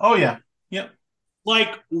 Yeah. Oh yeah. Yep.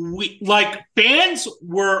 Fans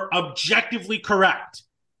were objectively correct.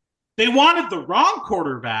 They wanted the wrong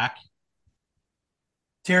quarterback.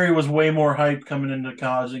 Terry was way more hyped coming into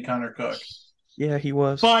college than Connor Cook. Yeah, he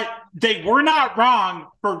was. But they were not wrong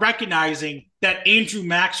for recognizing that Andrew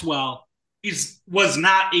Maxwell was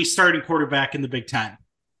not a starting quarterback in the Big Ten.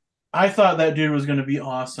 I thought that dude was going to be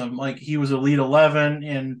awesome. Like, he was Elite 11,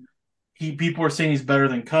 and people were saying he's better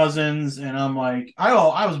than Cousins, and I'm like,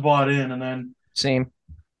 I was bought in, and then same.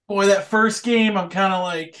 Boy, that first game, I'm kind of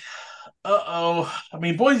like, uh-oh. I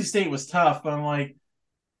mean, Boise State was tough, but I'm like,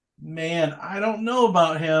 man, I don't know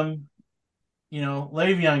about him.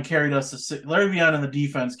 Le'Veon carried us. Le'Veon and the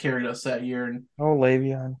defense carried us that year, and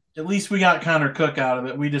Le'Veon. At least we got Connor Cook out of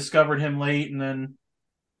it. We discovered him late, and then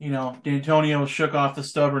D'Antonio shook off the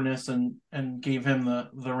stubbornness and gave him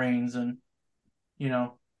the reins, and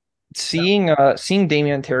seeing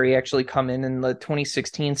Damian Terry actually come in the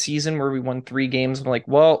 2016 season where we won 3 games. I'm like,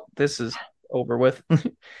 well, this is over with,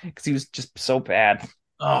 because he was just so bad.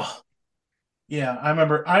 Oh, Yeah, I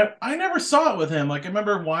remember. I never saw it with him. Like I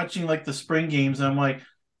remember watching like the spring games, and I'm like,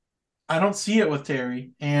 I don't see it with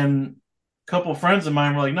Terry. And a couple friends of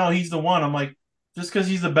mine were like, no, he's the one. I'm like, just because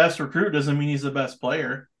he's the best recruit doesn't mean he's the best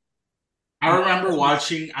player. I remember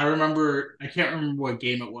watching. I remember. I can't remember what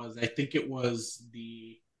game it was. I think it was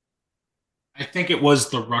the. I think it was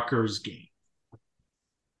the Rutgers game,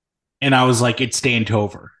 and I was like, "It's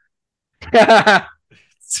Dantover."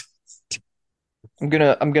 I'm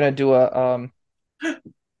gonna do a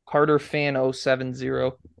Carter fan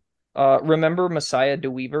 070. Remember Messiah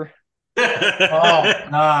DeWeaver? Oh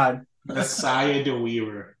God, Messiah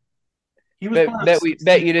DeWeaver. he was part of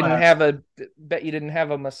Bet you didn't class.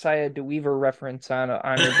 have a Messiah DeWeaver reference on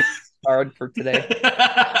your card for today.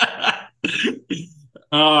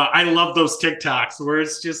 I love those TikToks where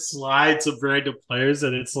it's just slides of random players,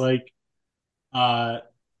 and it's like,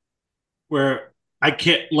 where I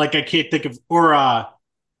can't think of, or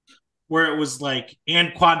where it was like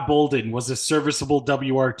Anquan Bolden was a serviceable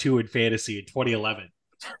WR2 in fantasy in 2011.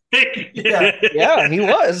 Yeah, he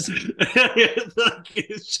was.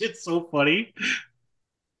 Shit's so funny.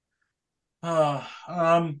 Uh,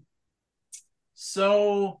 um.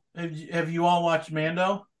 So have you all watched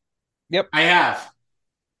Mando? Yep, I have.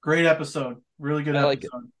 Great episode. Really good I like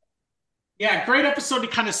it. episode. Yeah, great episode to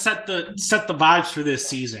kind of set the vibes for this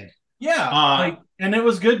season. Yeah, and it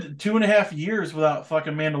was good 2.5 years without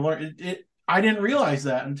fucking Mandalorian. I didn't realize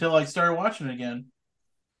that until I started watching it again.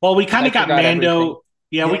 Well, we kind of got Mando. Everything.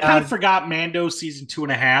 Yeah, we kind of forgot Mando season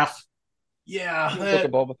 2.5. Yeah, Book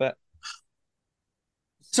of Boba Fett.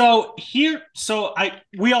 So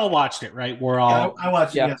we all watched it, right? We're all. I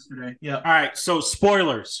watched it yesterday. Yeah. All right. So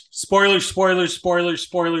spoilers.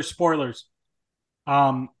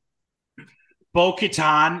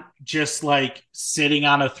 Bo-Katan just like sitting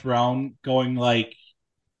on a throne, going like,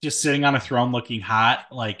 just sitting on a throne, looking hot.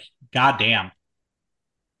 Like, goddamn.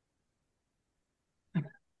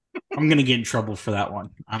 I'm gonna get in trouble for that one.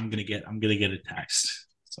 I'm gonna get a text.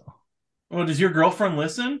 So. Oh, does your girlfriend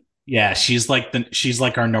listen? Yeah, she's like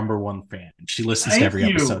our number one fan. She listens to every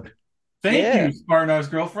episode. Thank you, Spartanar's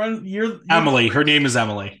girlfriend. You're Emily. Her name is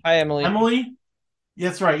Emily. Hi, Emily. Emily.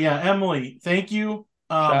 That's right. Yeah, Emily. Thank you.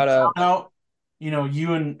 Shout out. You know,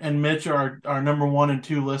 you and Mitch are our number 1 and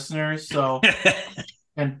 2 listeners. So,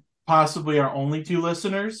 and possibly our only 2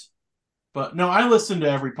 listeners. But no, I listen to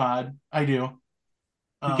every pod. I do.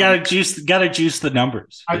 You gotta juice the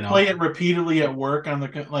numbers. I play it repeatedly at work on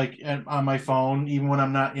on my phone, even when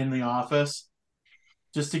I'm not in the office,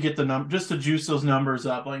 just to get just to juice those numbers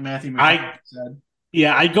up, like Matthew McConaughey said.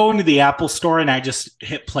 Yeah, I go into the Apple store and I just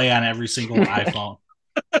hit play on every single iPhone.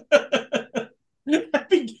 I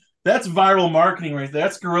think that's viral marketing right there.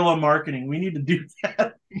 That's guerrilla marketing. We need to do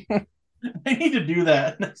that. I need to do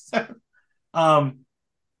that next time.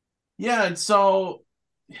 Yeah, and so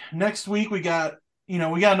next week we got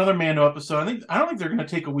another Mando episode. I don't think they're going to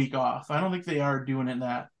take a week off. I don't think they are doing it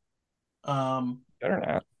that. Better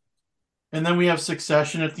not. And then we have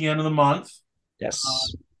Succession at the end of the month. Yes.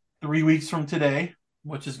 3 weeks from today,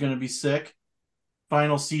 which is going to be sick.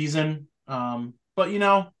 Final season. But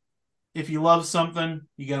if you love something,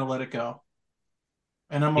 you got to let it go.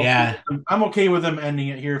 And I'm okay with them ending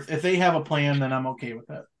it here. If they have a plan, then I'm okay with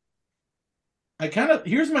it.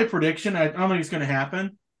 Here's my prediction. I don't think it's going to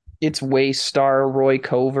happen. It's Waystar Roy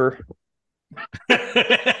Cover.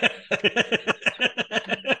 That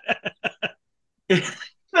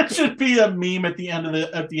should be a meme at the end of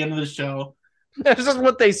the show. That's just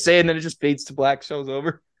what they say, and then it just fades to black. Show's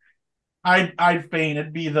over. I'd faint.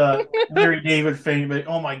 It'd be the Larry David faint, but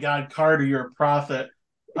oh my God, Carter, you're a prophet.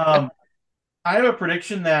 I have a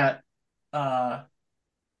prediction that none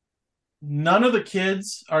of the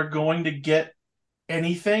kids are going to get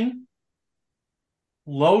anything.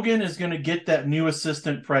 Logan is going to get that new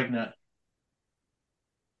assistant pregnant.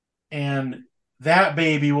 And that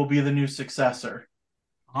baby will be the new successor.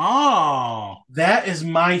 Oh. That is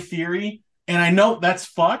my theory. And I know that's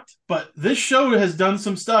fucked, but this show has done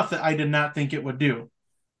some stuff that I did not think it would do.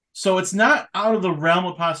 So it's not out of the realm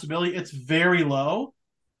of possibility. It's very low.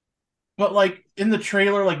 But like in the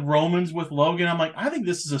trailer, like Roman's with Logan, I'm like, I think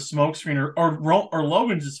this is a smokescreen, or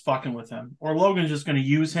Logan's just fucking with him, or Logan's just going to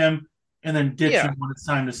use him and then ditch him when it's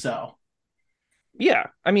time to sell. Yeah,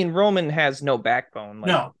 I mean Roman has no backbone.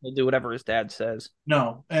 No, he'll do whatever his dad says.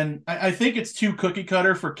 No, and I think it's too cookie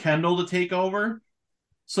cutter for Kendall to take over.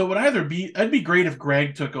 So it would either be, it'd be great if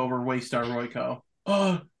Greg took over Waystar Royco.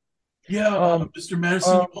 Mr.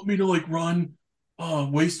 Madison, you want me to like run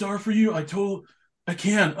Waystar for you? I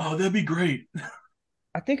can. Oh, that'd be great.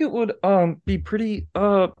 I think it would be pretty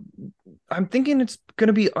I'm thinking it's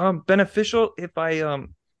gonna be beneficial if I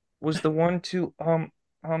was the one to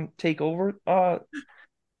take over.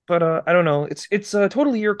 But I don't know. It's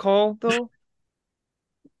totally your call though.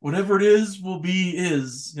 Whatever it is will be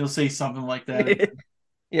is. He'll say something like that.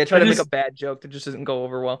 Yeah, try I to make a just bad joke that just doesn't go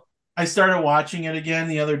over well. I started watching it again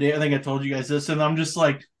the other day. I think I told you guys this, and I'm just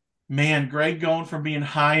like, man, Greg going from being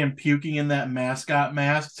high and puking in that mascot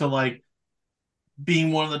mask to like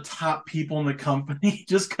being one of the top people in the company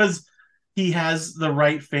just because he has the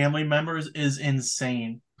right family members is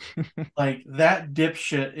insane. Like that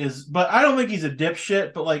dipshit is, but I don't think he's a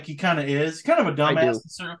dipshit, but like he kind of is. Kind of a I dumbass.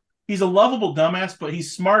 do. He's a lovable dumbass, but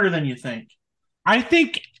he's smarter than you think. I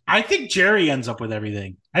think Jerry ends up with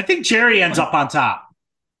everything. I think Jerry ends up on top.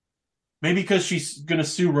 Maybe because she's gonna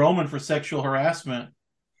sue Roman for sexual harassment.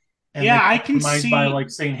 And Yeah, they I can compromise by see. like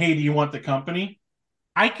saying, "Hey, do you want the company?"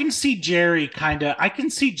 I can see Jerry I can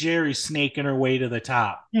see Jerry snaking her way to the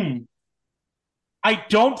top. Hmm. I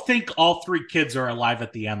don't think all three kids are alive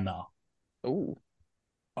at the end, though. Oh,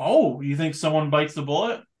 Oh, you think someone bites the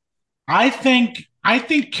bullet? I think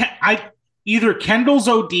either Kendall's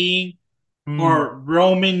ODing Hmm. or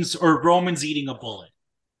Roman's eating a bullet.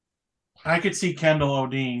 I could see Kendall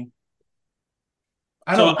ODing.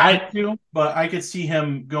 I So don't want to, but I could see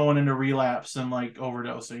him going into relapse and like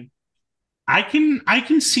overdosing. I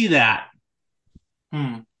can see that.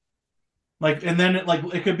 Hmm. Like, and then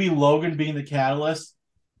it could be Logan being the catalyst,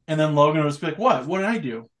 and then Logan would just be like, "What? What did I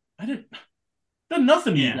do? I did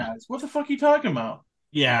nothing to you Yeah. guys. What the fuck are you talking about?"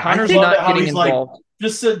 Yeah, I Connor's think not How getting he's like involved.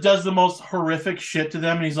 just does the most horrific shit to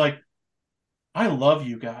them, and he's like, "I love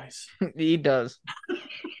you guys." He does.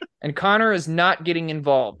 And Connor is not getting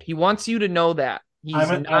involved. He wants you to know that.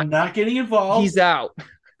 I'm not getting involved. He's out.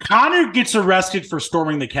 Connor gets arrested for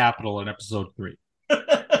storming the Capitol in episode 3.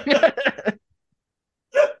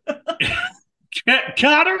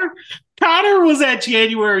 Connor was at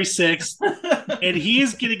January 6th, and he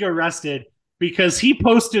is getting arrested because he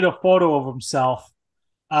posted a photo of himself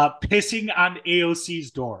pissing on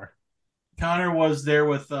AOC's door. Connor was there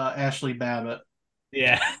with Ashley Babbitt.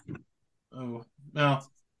 Yeah. Oh no,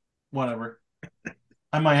 whatever.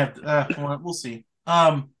 I might have to. We'll see.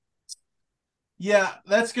 Yeah,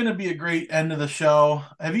 that's gonna be a great end of the show.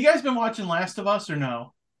 Have you guys been watching Last of Us or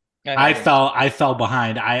no? I fell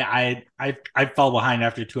behind. I fell behind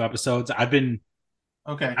after 2 episodes. I've been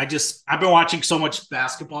Okay. watching so much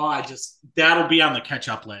basketball. That'll be on the catch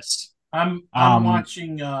up list. I'm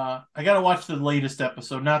watching. I gotta watch the latest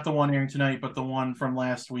episode, not the one airing tonight, but the one from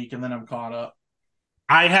last week, and then I'm caught up.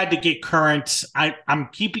 I had to get current. I'm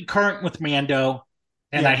keeping current with Mando,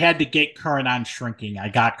 and I had to get current on Shrinking. I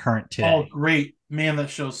got current today. Oh, great, man! That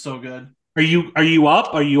show's so good. Are you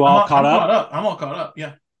up? Are you all caught up? I'm all caught up.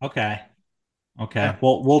 Yeah. Okay. Yeah.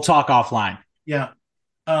 Well, we'll talk offline. Yeah.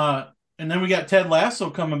 And then we got Ted Lasso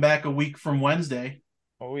coming back a week from Wednesday.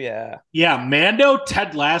 Oh yeah. Yeah, Mando,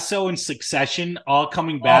 Ted Lasso, and Succession all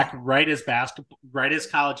coming back right as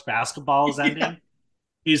college basketball is ending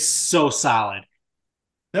is so solid.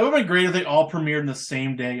 That would have been great if they all premiered in the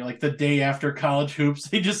same day, like the day after college hoops.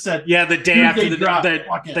 They just said, yeah, the day after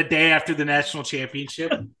the day after the national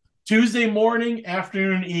championship. Tuesday morning,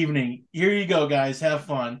 afternoon, evening. Here you go, guys. Have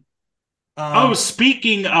fun.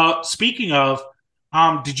 Speaking of,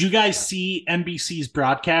 did you guys see NBC's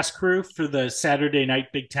broadcast crew for the Saturday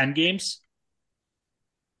night Big Ten games?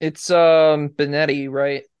 It's Benetti,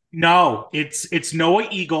 right? No, it's Noah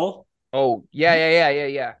Eagle. Oh,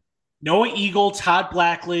 yeah. Noah Eagle, Todd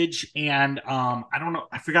Blackledge, and I don't know,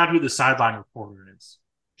 I forgot who the sideline reporter is.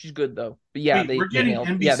 She's good though. But yeah, Wait, they nailed.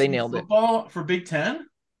 They nailed it. For Big Ten.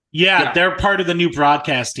 Yeah, they're part of the new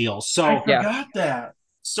broadcast deal. So I forgot that.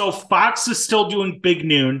 So Fox is still doing Big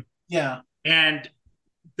Noon. Yeah, and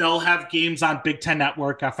they'll have games on Big Ten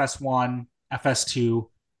Network, FS1, FS2,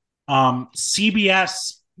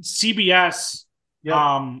 CBS.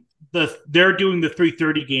 yep. They're doing the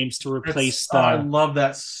 3:30 games to replace I love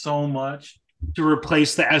that so much. To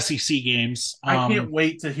replace the SEC games. I can't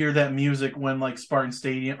wait to hear that music when like Spartan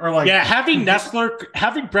Stadium or like having Brad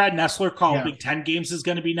Nessler call Big Ten games is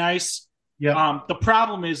going to be nice. Yeah. The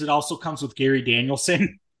problem is it also comes with Gary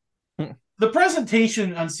Danielson. The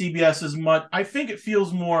presentation on CBS is much. I think it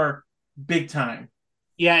feels more big time.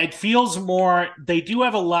 Yeah, it feels more. They do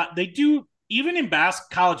have a lot. They do even in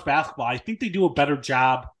college basketball. I think they do a better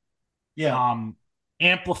job. Yeah.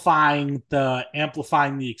 Amplifying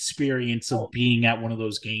the experience of being at one of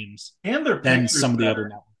those games and their than some of the other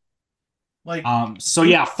networks. Like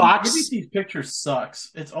Fox. ABC's picture sucks.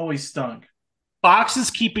 It's always stunk. Fox is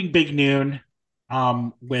keeping Big Noon.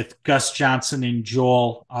 With Gus Johnson and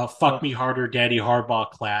Joel, fuck me harder, Daddy Harbaugh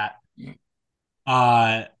clat.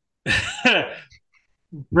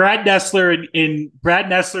 Brad Nessler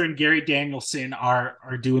and Gary Danielson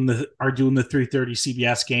are doing the 3:30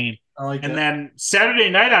 CBS game. I like And that. then Saturday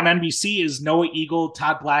night on NBC is Noah Eagle,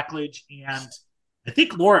 Todd Blackledge, and I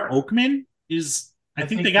think Laura Oakman is. I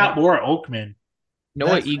think they got Laura Oakman.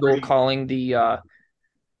 Noah That's Eagle great. calling the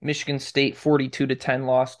Michigan State 42-10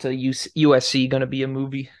 loss to USC going to be a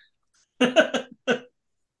movie. I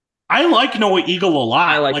like Noah Eagle a lot.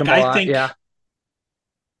 I like him a lot. Yeah.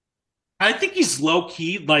 I think he's low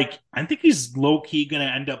key. Like I think he's low key going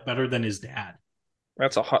to end up better than his dad.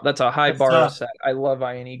 That's a high bar set. I love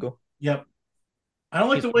Ian Eagle. Yep. I don't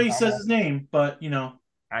like the way he says his name, but Ian.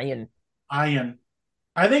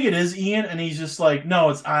 I think it is Ian, and he's just like, no,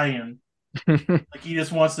 it's Ian. Like he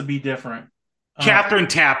just wants to be different. Catherine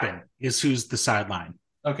Tappan is who's the sideline.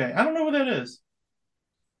 Okay, I don't know who that is.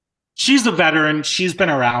 She's a veteran. She's been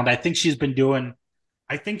around. I think she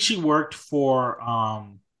worked for.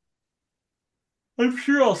 I'm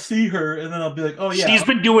sure I'll see her, and then I'll be like, oh yeah. She's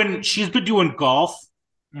been doing golf.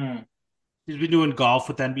 Mm. She's been doing golf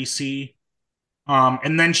with NBC.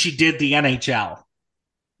 And then she did the NHL.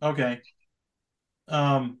 Okay.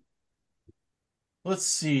 Let's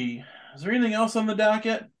see. Is there anything else on the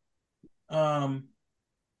docket? I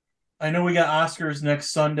know we got Oscars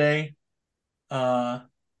next Sunday.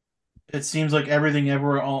 It seems like Everything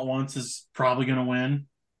Everywhere All at Once is probably going to win,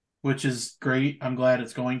 which is great. I'm glad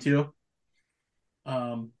it's going to.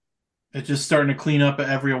 It's just starting to clean up at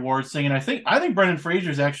every awards thing, and I think Brendan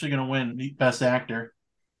Fraser is actually going to win the Best Actor.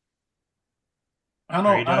 I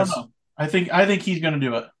don't know. I think he's going to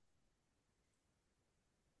do it.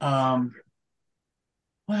 I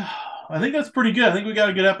think that's pretty good. I think we got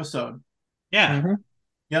a good episode. Yeah. Mm-hmm.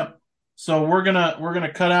 Yep. So we're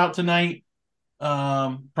gonna cut out tonight.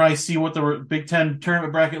 Probably see what the Big Ten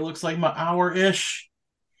tournament bracket looks like, an hour-ish,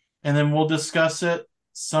 and then we'll discuss it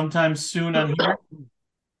sometime soon on here,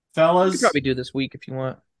 fellas. We could probably do this week if you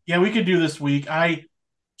want. Yeah, we could do this week. I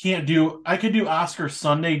could do Oscar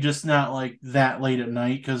Sunday, just not like that late at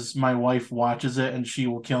night because my wife watches it and she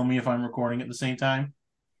will kill me if I'm recording at the same time.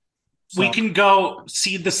 So, we can go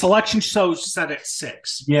see the selection show set at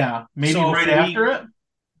 6. Yeah, maybe right after it,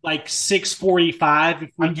 like 6:45 if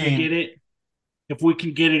we can get it. If we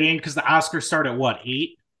can get it in, because the Oscars start at what,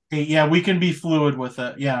 8? 8, yeah, we can be fluid with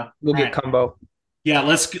it. Yeah, we'll get combo. Yeah,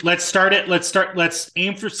 let's start it. Let's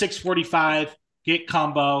aim for 6:45. Get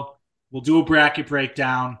combo. We'll do a bracket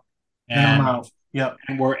breakdown, and I'm out. Yep,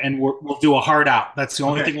 and we'll do a hard out. That's the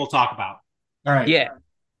only thing we'll talk about. All right. Yeah.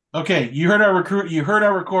 Okay, you heard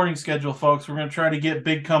our recording schedule, folks. We're gonna try to get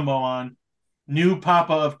Big Combo on. New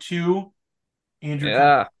Papa of 2, Andrew.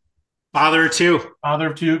 Yeah. Father of 2. Father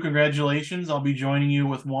of 2. Congratulations! I'll be joining you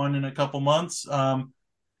with 1 in a couple months. And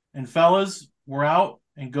fellas, we're out,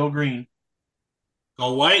 and go green.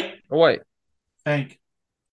 Go white. Go white. Thank.